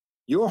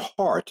 your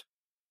heart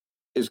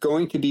is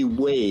going to be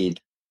weighed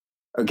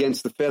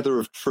against the feather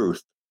of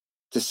truth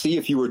to see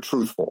if you were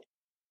truthful.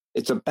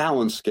 It's a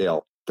balance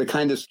scale, the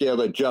kind of scale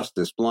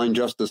that blind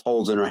justice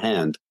holds in her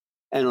hand.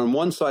 And on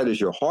one side is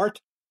your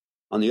heart,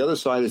 on the other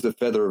side is the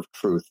feather of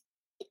truth.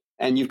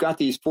 And you've got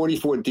these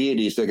 44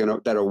 deities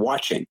that are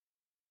watching,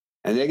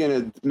 and they're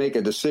going to make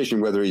a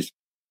decision whether he's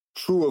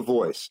true of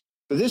voice.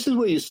 So this is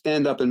where you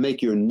stand up and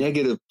make your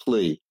negative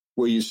plea,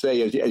 where you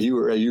say, as you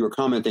were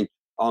commenting,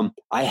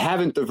 I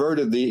haven't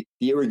diverted the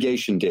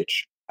irrigation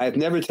ditch. I have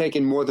never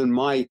taken more than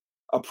my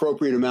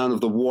appropriate amount of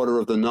the water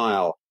of the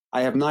Nile.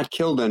 I have not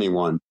killed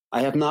anyone.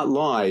 I have not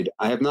lied.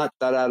 I have not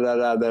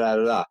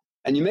da-da-da-da-da-da-da.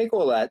 And you make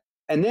all that.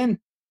 And then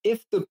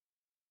if the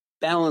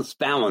balance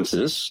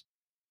balances,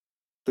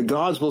 the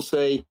gods will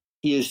say,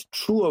 he is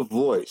true of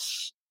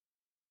voice.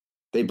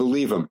 They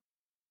believe him.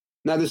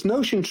 Now, this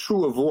notion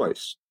true of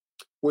voice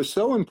was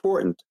so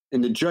important in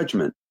the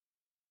judgment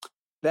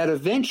that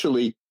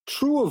eventually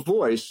true of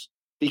voice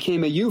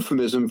became a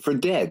euphemism for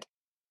dead.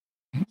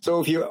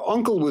 So if your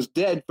uncle was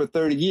dead for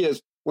 30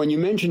 years, when you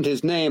mentioned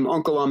his name,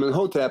 Uncle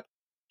Amenhotep,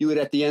 you would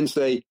at the end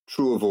say,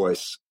 true of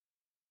voice.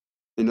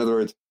 In other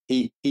words,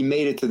 he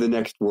made it to the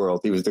next world.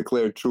 He was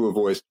declared true of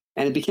voice.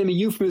 And it became a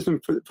euphemism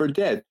for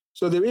dead.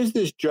 So there is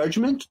this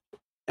judgment.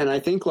 And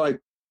I think like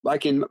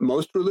in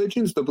most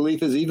religions, the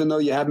belief is even though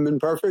you haven't been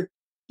perfect,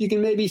 you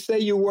can maybe say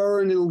you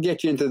were and it'll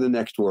get you into the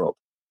next world.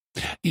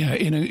 Yeah,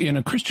 in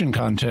a Christian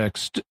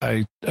context,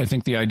 I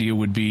think the idea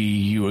would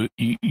be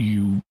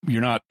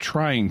you're not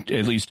trying,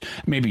 at least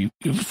maybe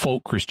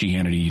folk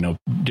Christianity,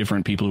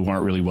 different people who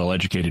aren't really well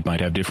educated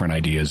might have different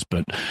ideas,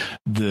 but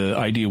the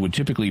idea would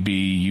typically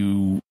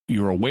be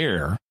you're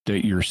aware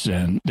that you've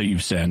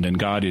sinned, and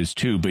God is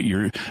too, but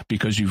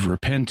because you've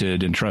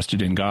repented and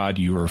trusted in God,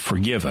 you are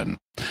forgiven.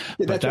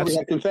 Yeah, that's why we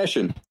have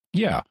confession.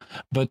 Yeah,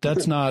 but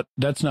that's not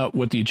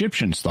what the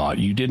Egyptians thought.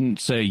 You didn't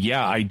say,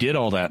 yeah, I did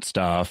all that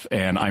stuff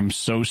and I'm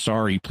so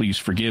sorry, please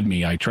forgive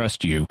me, I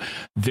trust you.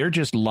 They're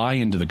just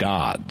lying to the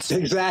gods.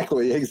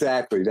 Exactly.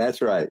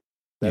 That's right.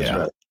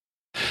 Right.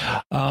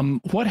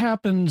 What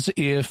happens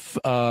if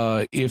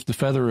the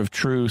feather of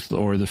truth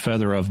or the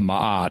feather of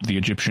Ma'at, the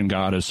Egyptian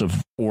goddess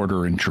of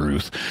order and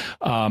truth,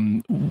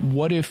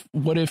 what if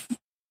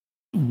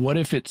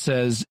it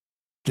says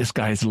this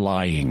guy's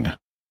lying?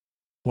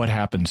 What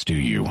happens to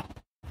you?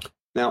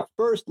 Now,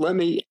 first, let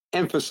me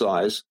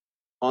emphasize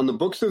on the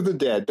books of the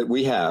dead that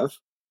we have,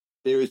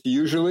 there is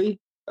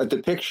usually a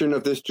depiction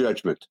of this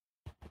judgment.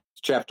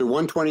 It's chapter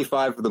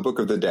 125 of the book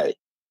of the day.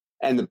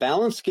 And the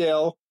balance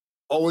scale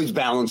always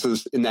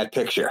balances in that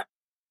picture.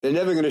 They're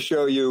never going to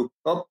show you,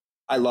 oh,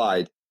 I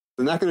lied.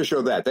 They're not going to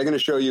show that. They're going to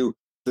show you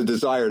the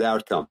desired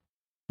outcome.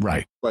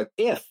 Right. But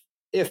if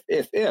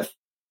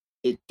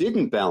it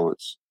didn't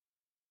balance,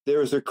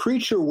 there is a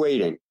creature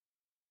waiting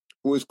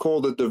who is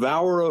called the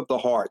devourer of the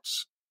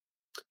hearts.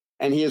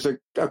 And he is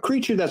a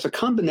creature that's a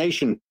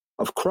combination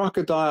of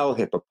crocodile,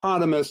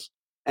 hippopotamus,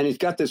 and he's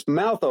got this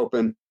mouth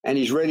open, and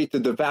he's ready to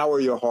devour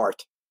your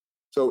heart.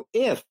 So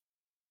if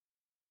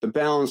the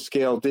balance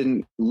scale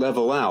didn't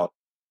level out,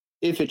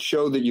 if it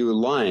showed that you were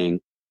lying,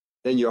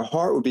 then your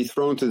heart would be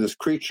thrown to this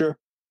creature,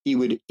 he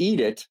would eat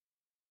it,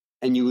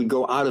 and you would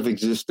go out of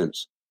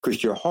existence,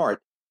 because your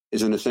heart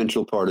is an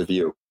essential part of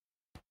you.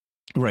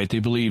 Right. They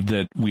believe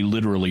that we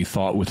literally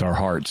thought with our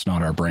hearts,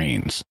 not our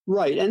brains.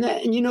 Right. And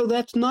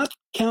that's not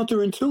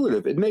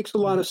counterintuitive. It makes a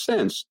lot of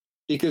sense,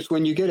 because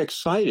when you get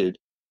excited,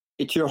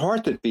 it's your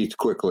heart that beats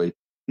quickly,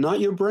 not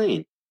your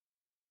brain.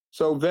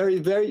 So very,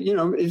 very,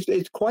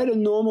 it's quite a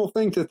normal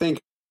thing to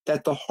think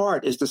that the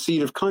heart is the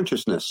seat of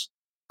consciousness,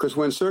 because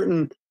when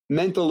certain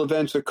mental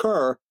events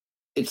occur,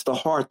 it's the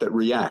heart that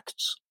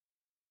reacts,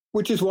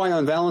 which is why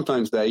on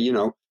Valentine's Day,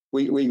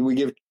 we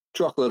give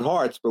chocolate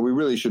hearts, but we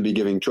really should be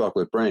giving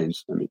chocolate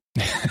brains. I mean,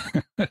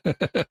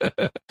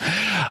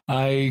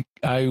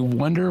 I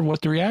wonder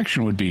what the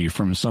reaction would be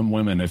from some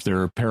women if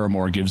their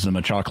paramour gives them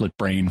a chocolate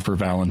brain for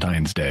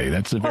Valentine's Day.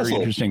 That's a very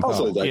interesting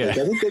thought. I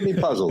think they'd be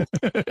puzzled.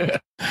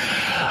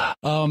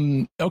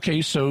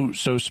 Okay, so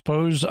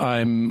suppose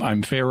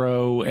I'm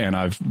Pharaoh and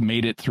I've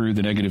made it through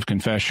the negative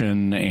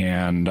confession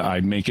and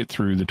I make it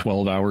through the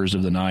 12 hours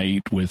of the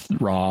night with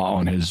Ra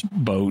on his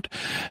boat,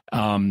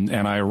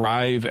 and I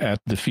arrive at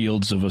the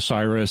fields of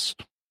Osiris.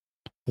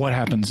 What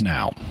happens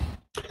now?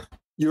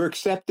 You're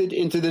accepted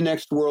into the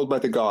next world by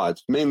the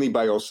gods, mainly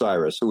by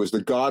Osiris, who is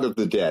the god of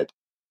the dead.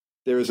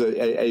 There is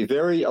a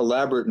very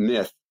elaborate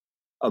myth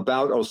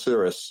about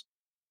Osiris,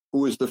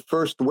 who is the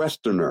first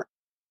Westerner.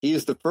 He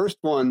is the first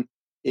one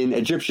in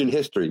Egyptian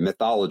history,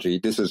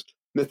 mythology.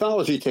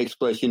 Mythology takes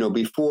place,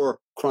 before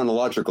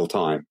chronological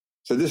time.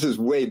 So this is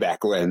way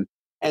back when.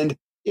 And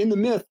in the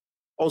myth,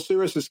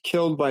 Osiris is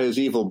killed by his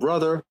evil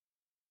brother,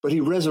 but he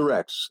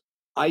resurrects.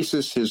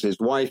 Isis, his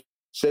wife,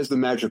 says the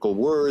magical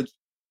words,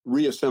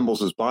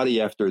 reassembles his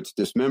body after it's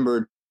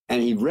dismembered,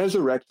 and he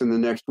resurrects in the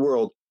next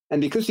world.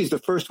 And because he's the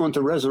first one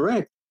to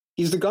resurrect,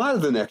 he's the god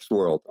of the next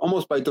world,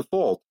 almost by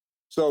default.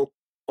 So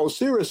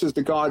Osiris is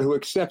the god who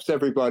accepts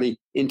everybody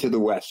into the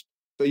West.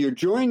 So you're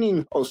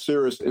joining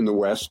Osiris in the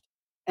West,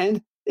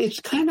 and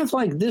it's kind of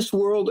like this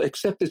world,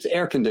 except it's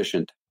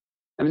air-conditioned.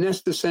 I mean,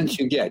 that's the sense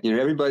you get.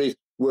 Everybody's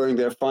wearing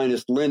their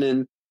finest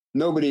linen.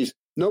 Nobody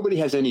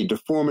has any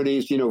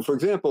deformities. For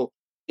example,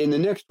 in the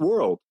next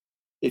world,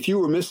 if you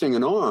were missing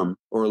an arm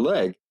or a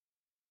leg,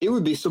 it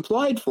would be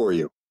supplied for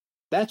you.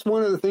 That's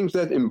one of the things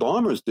that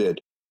embalmers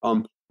did.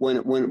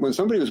 When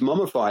somebody was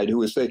mummified, who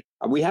would say,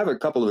 we have a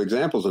couple of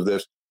examples of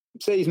this,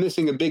 say he's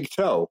missing a big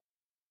toe.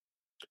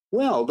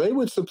 Well, they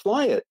would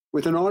supply it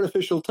with an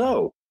artificial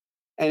toe.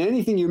 And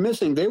anything you're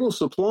missing, they will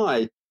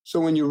supply. So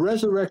when you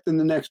resurrect in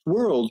the next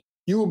world,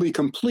 you will be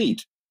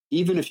complete,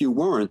 even if you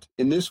weren't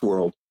in this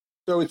world.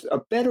 So it's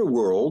a better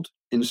world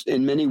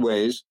in many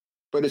ways,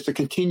 but it's a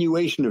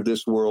continuation of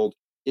this world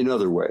in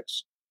other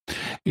ways.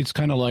 It's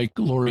kind of like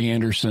Laurie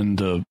Anderson,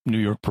 the New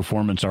York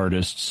performance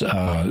artist,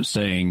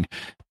 saying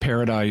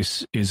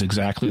paradise is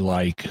exactly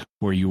like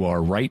where you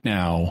are right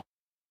now,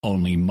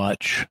 only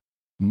much,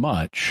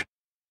 much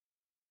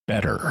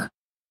better.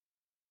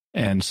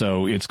 And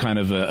so it's kind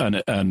of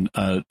an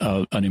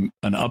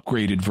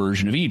upgraded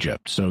version of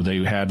Egypt. So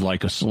they had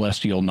like a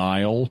celestial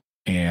Nile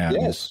and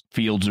yes,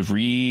 fields of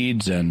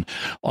reeds, and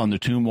on the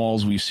tomb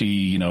walls we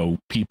see,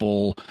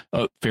 people,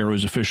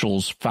 Pharaoh's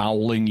officials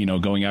fowling,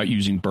 going out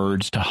using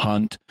birds to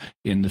hunt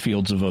in the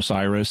fields of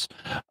Osiris.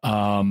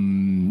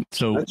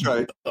 So that's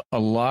right. A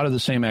lot of the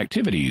same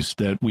activities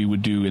that we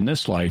would do in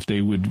this life, they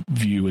would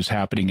view as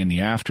happening in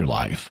the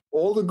afterlife.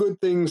 All the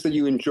good things that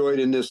you enjoyed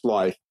in this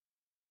life,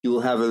 you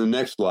will have in the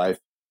next life,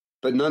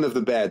 but none of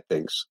the bad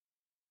things.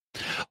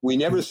 We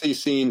never see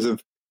scenes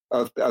of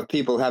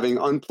people having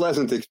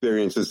unpleasant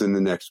experiences in the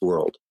next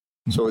world.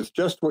 So it's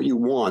just what you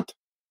want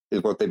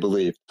is what they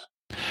believed.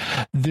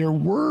 There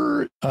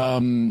was,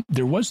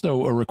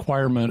 though, a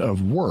requirement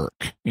of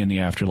work in the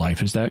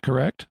afterlife. Is that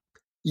correct?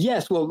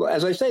 Yes. Well,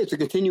 as I say, it's a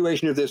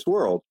continuation of this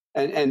world.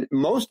 And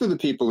most of the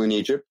people in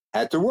Egypt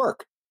had to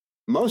work.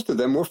 Most of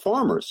them were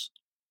farmers.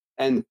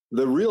 And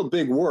the real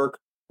big work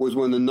was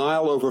when the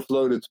Nile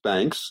overflowed its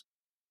banks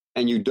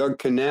and you dug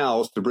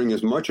canals to bring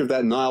as much of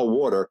that Nile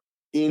water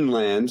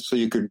inland so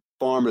you could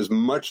farm as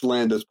much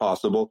land as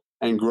possible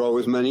and grow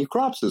as many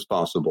crops as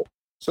possible.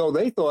 So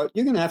they thought,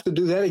 you're going to have to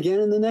do that again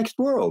in the next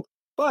world.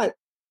 But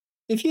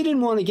if you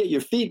didn't want to get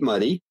your feet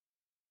muddy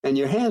and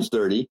your hands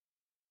dirty,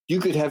 you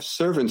could have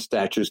servant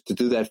statues to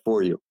do that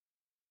for you.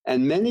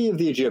 And many of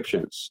the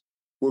Egyptians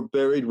were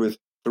buried with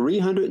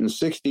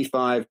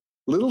 365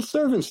 little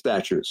servant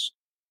statues.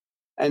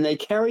 And they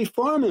carry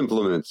farm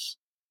implements.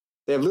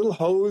 They have little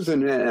hoes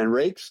and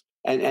rakes,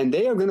 and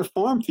they are going to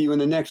farm for you in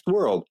the next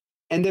world.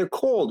 And they're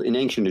called, in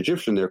ancient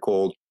Egyptian, they're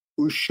called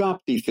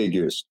Ushapti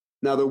figures.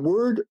 Now, the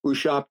word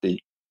Ushapti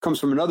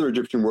comes from another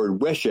Egyptian word,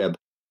 Wesheb,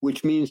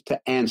 which means to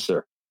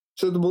answer.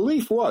 So the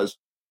belief was,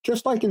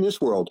 just like in this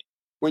world,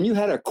 when you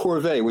had a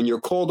corvée, when you're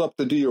called up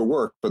to do your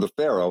work for the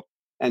pharaoh,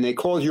 and they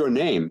called your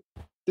name,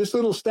 this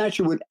little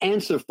statue would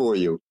answer for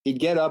you. He'd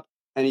get up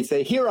and he'd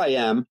say, "Here I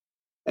am."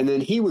 And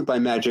then he would, by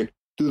magic,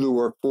 do the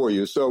work for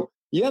you. So,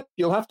 yep,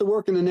 you'll have to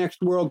work in the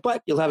next world,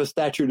 but you'll have a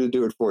statue to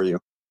do it for you.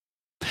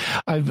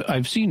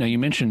 I've seen, now you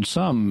mentioned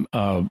some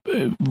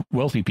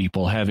wealthy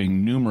people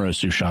having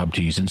numerous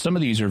ushabtis, and some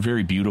of these are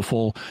very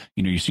beautiful.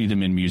 You know, you see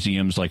them in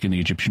museums like in the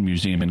Egyptian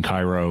Museum in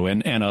Cairo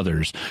and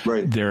others.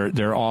 Right.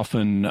 They're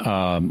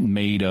often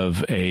made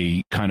of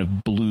a kind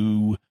of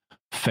blue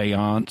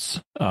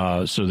faience,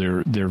 so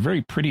they're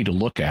very pretty to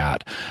look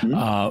at,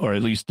 or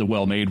at least the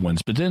well-made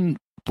ones. But then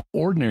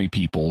ordinary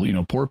people, you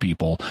know, poor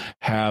people,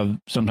 have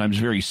sometimes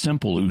very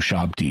simple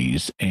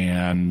ushabtis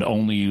and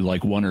only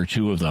like one or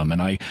two of them.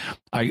 And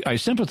I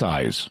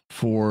sympathize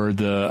for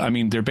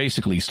they're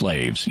basically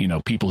slaves, you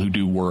know, people who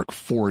do work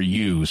for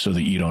you so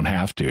that you don't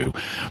have to.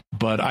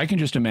 But I can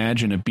just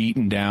imagine a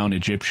beaten down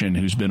Egyptian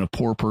who's been a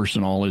poor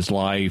person all his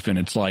life, and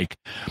it's like,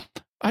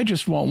 I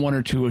just want one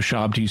or two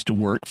ushabtis to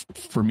work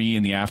for me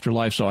in the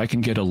afterlife so I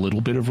can get a little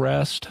bit of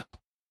rest.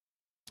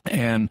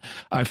 And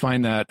I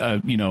find that,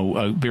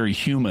 a very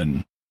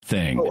human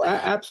thing. Oh,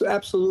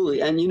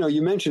 absolutely. And,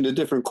 you mentioned a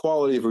different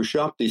quality of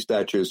Ushabti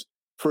statues.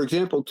 For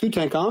example,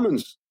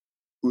 Tutankhamun's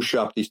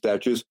Ushabti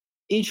statues,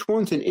 each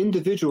one's an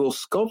individual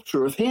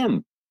sculpture of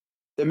him.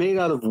 They're made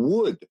out of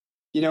wood,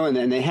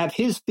 and they have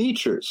his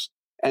features.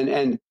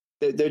 And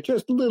they're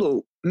just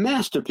little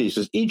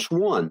masterpieces, each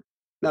one.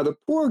 Now, the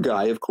poor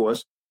guy, of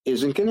course,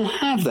 isn't going to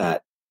have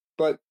that.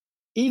 But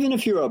even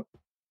if you're a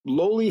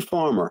lowly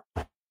farmer,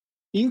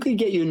 you could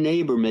get your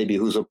neighbor, maybe,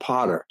 who's a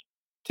potter,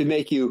 to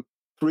make you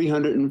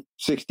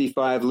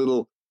 365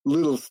 little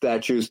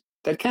statues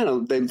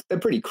that they're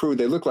pretty crude.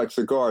 They look like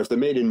cigars. They're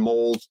made in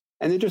molds,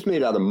 and they're just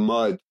made out of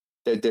mud.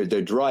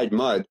 They're dried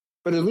mud.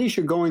 But at least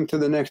you're going to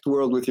the next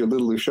world with your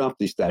little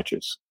Ushabti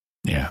statues.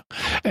 Yeah.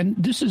 And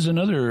this is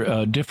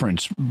another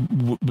difference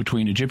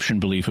between Egyptian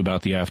belief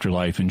about the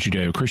afterlife and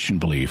Judeo-Christian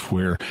belief,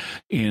 where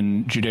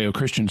in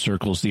Judeo-Christian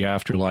circles, the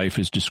afterlife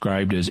is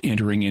described as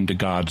entering into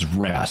God's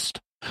rest.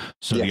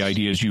 So yes. The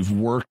idea is you've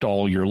worked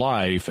all your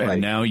life,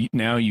 and right.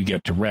 now you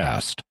get to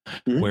rest.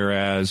 Mm-hmm.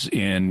 Whereas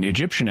in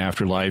Egyptian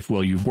afterlife,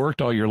 well, you've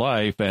worked all your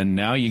life, and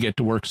now you get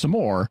to work some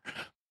more,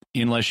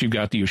 unless you've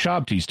got the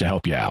Ushabtis to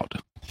help you out.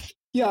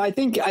 Yeah, I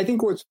think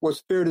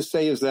what's fair to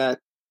say is that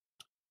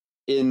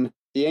in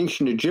the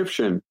ancient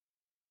Egyptian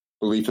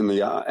belief in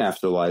the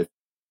afterlife,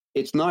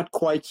 it's not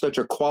quite such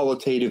a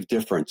qualitative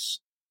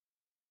difference.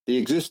 The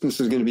existence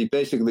is going to be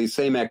basically the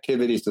same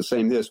activities, the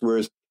same this,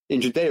 whereas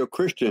in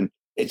Judeo-Christian,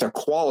 it's a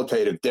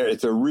qualitative,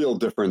 it's a real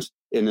difference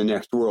in the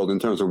next world in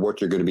terms of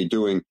what you're going to be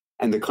doing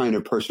and the kind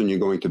of person you're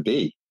going to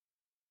be.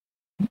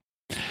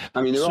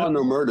 I mean, there are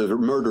no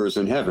murderers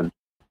in heaven.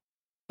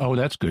 Oh,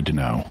 that's good to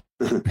know.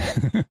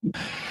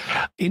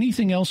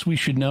 Anything else we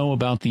should know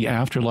about the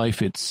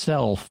afterlife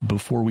itself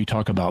before we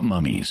talk about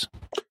mummies?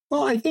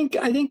 Well, I think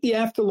the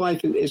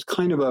afterlife is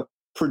kind of a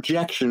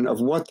projection of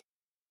what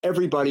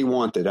everybody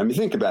wanted. I mean,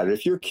 think about it.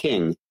 If you're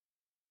king,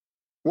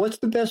 what's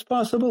the best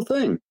possible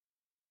thing?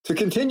 To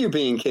continue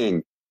being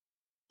king.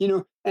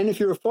 And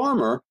if you're a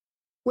farmer,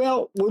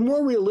 well, we're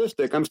more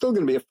realistic. I'm still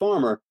going to be a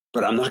farmer,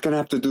 but I'm not going to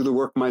have to do the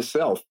work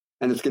myself.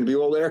 And it's going to be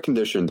all air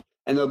conditioned.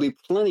 And there'll be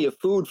plenty of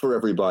food for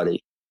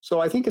everybody.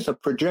 So I think it's a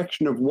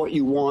projection of what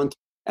you want,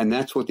 and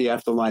that's what the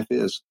afterlife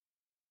is.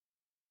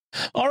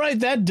 All right,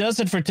 that does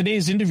it for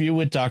today's interview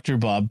with Dr.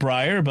 Bob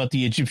Brier about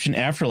the Egyptian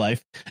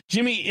afterlife.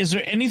 Jimmy, is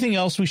there anything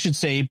else we should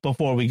say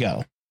before we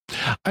go?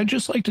 I'd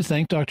just like to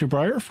thank Dr.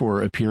 Brier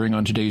for appearing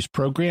on today's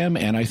program,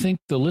 and I think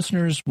the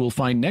listeners will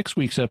find next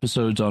week's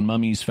episodes on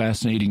mummies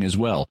fascinating as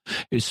well,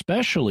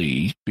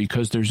 especially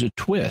because there's a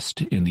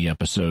twist in the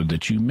episode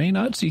that you may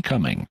not see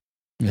coming.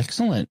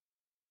 Excellent.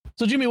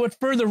 So, Jimmy, what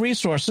further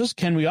resources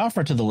can we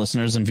offer to the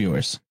listeners and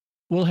viewers?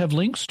 We'll have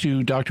links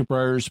to Dr.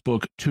 Brier's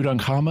book,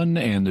 Tutankhamun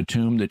and the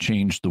Tomb That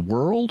Changed the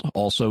World,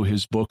 also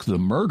his book, The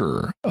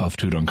Murder of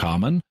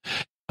Tutankhamun,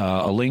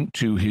 a link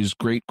to his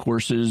great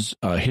courses,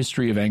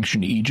 History of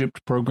Ancient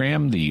Egypt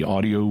program, the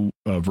audio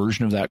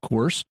version of that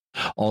course,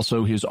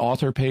 also his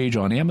author page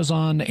on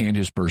Amazon, and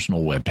his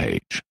personal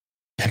webpage.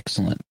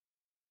 Excellent.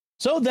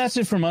 So that's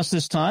it from us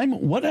this time.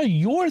 What are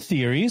your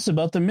theories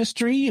about the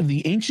mystery of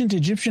the ancient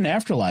Egyptian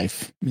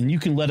afterlife? And you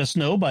can let us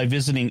know by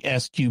visiting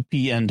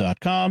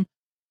sqpn.com,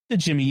 the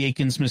Jimmy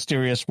Akin's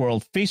Mysterious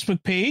World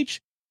Facebook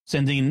page,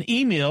 sending an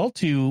email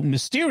to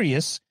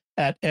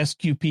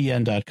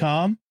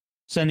mysterious@sqpn.com,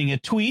 sending a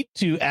tweet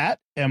to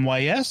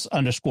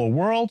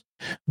 @MYS_world,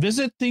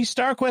 visit the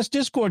StarQuest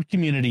Discord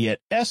community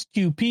at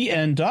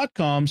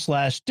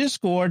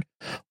sqpn.com/Discord,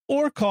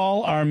 or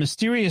call our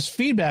mysterious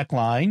feedback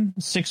line,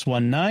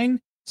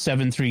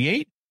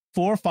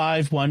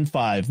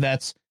 619-738-4515.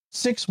 That's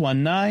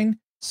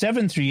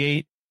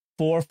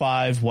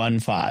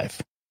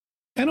 619-738-4515.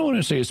 And I want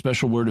to say a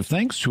special word of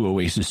thanks to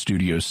Oasis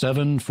Studio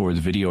 7 for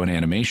the video and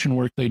animation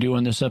work they do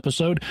on this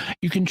episode.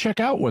 You can check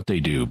out what they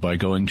do by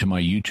going to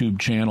my YouTube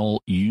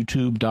channel,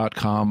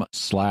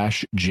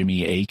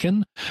 youtube.com/Jimmy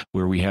Akin,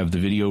 where we have the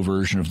video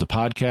version of the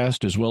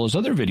podcast as well as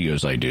other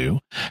videos I do.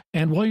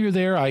 And while you're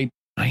there, I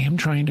I am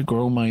trying to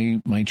grow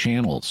my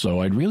channel,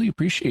 so I'd really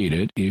appreciate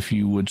it if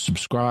you would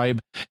subscribe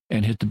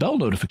and hit the bell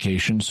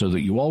notification so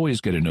that you always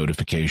get a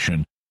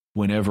notification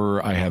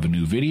whenever I have a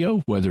new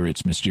video, whether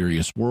it's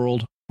Mysterious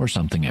World or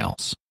something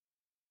else.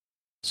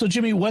 So,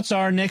 Jimmy, what's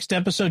our next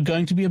episode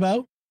going to be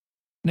about?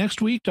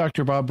 Next week,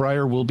 Dr. Bob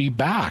Brier will be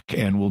back,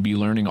 and we'll be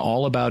learning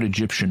all about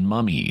Egyptian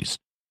mummies.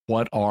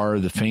 What are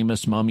the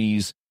famous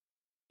mummies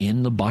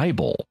in the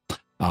Bible?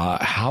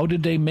 How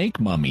did they make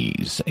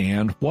mummies?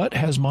 And what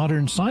has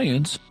modern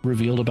science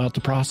revealed about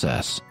the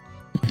process?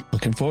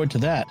 Looking forward to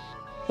that.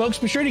 Folks,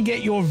 be sure to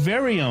get your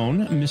very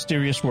own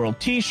Mysterious World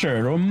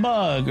t-shirt or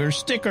mug or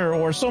sticker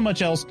or so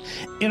much else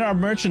in our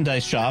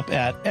merchandise shop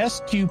at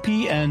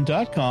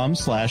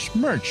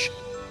sqpn.com/merch.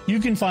 You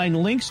can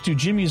find links to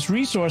Jimmy's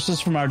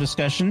resources from our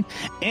discussion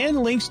and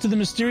links to the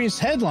mysterious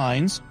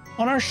headlines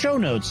on our show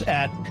notes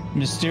at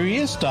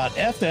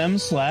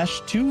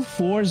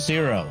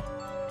mysterious.fm/240.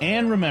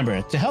 And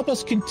remember, to help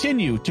us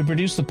continue to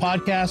produce the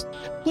podcast,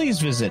 please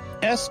visit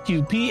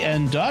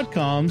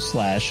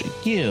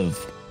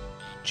sqpn.com/give.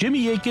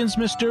 Jimmy Akin's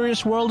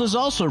Mysterious World is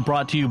also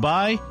brought to you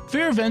by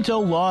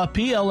Fearvento Law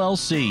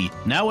PLLC,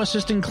 now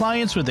assisting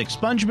clients with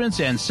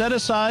expungements and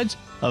set-asides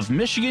of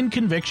Michigan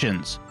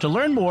convictions. To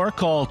learn more,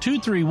 call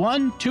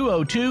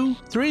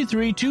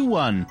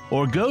 231-202-3321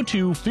 or go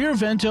to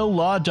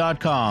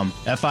fearventolaw.com,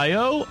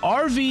 FIORVENTO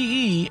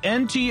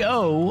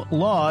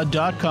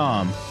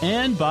law.com.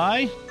 And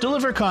by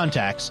Deliver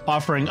Contacts,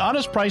 offering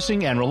honest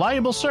pricing and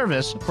reliable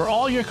service for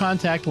all your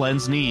contact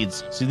lens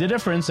needs. See the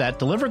difference at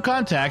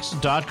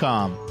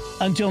delivercontacts.com.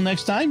 Until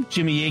next time,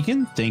 Jimmy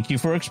Akin, thank you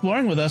for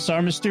exploring with us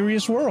our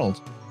mysterious world.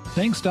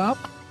 Thanks,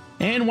 Doc.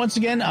 And once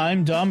again,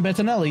 I'm Dom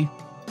Bettinelli.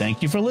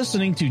 Thank you for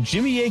listening to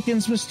Jimmy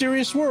Akin's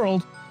Mysterious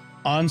World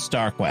on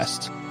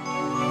StarQuest.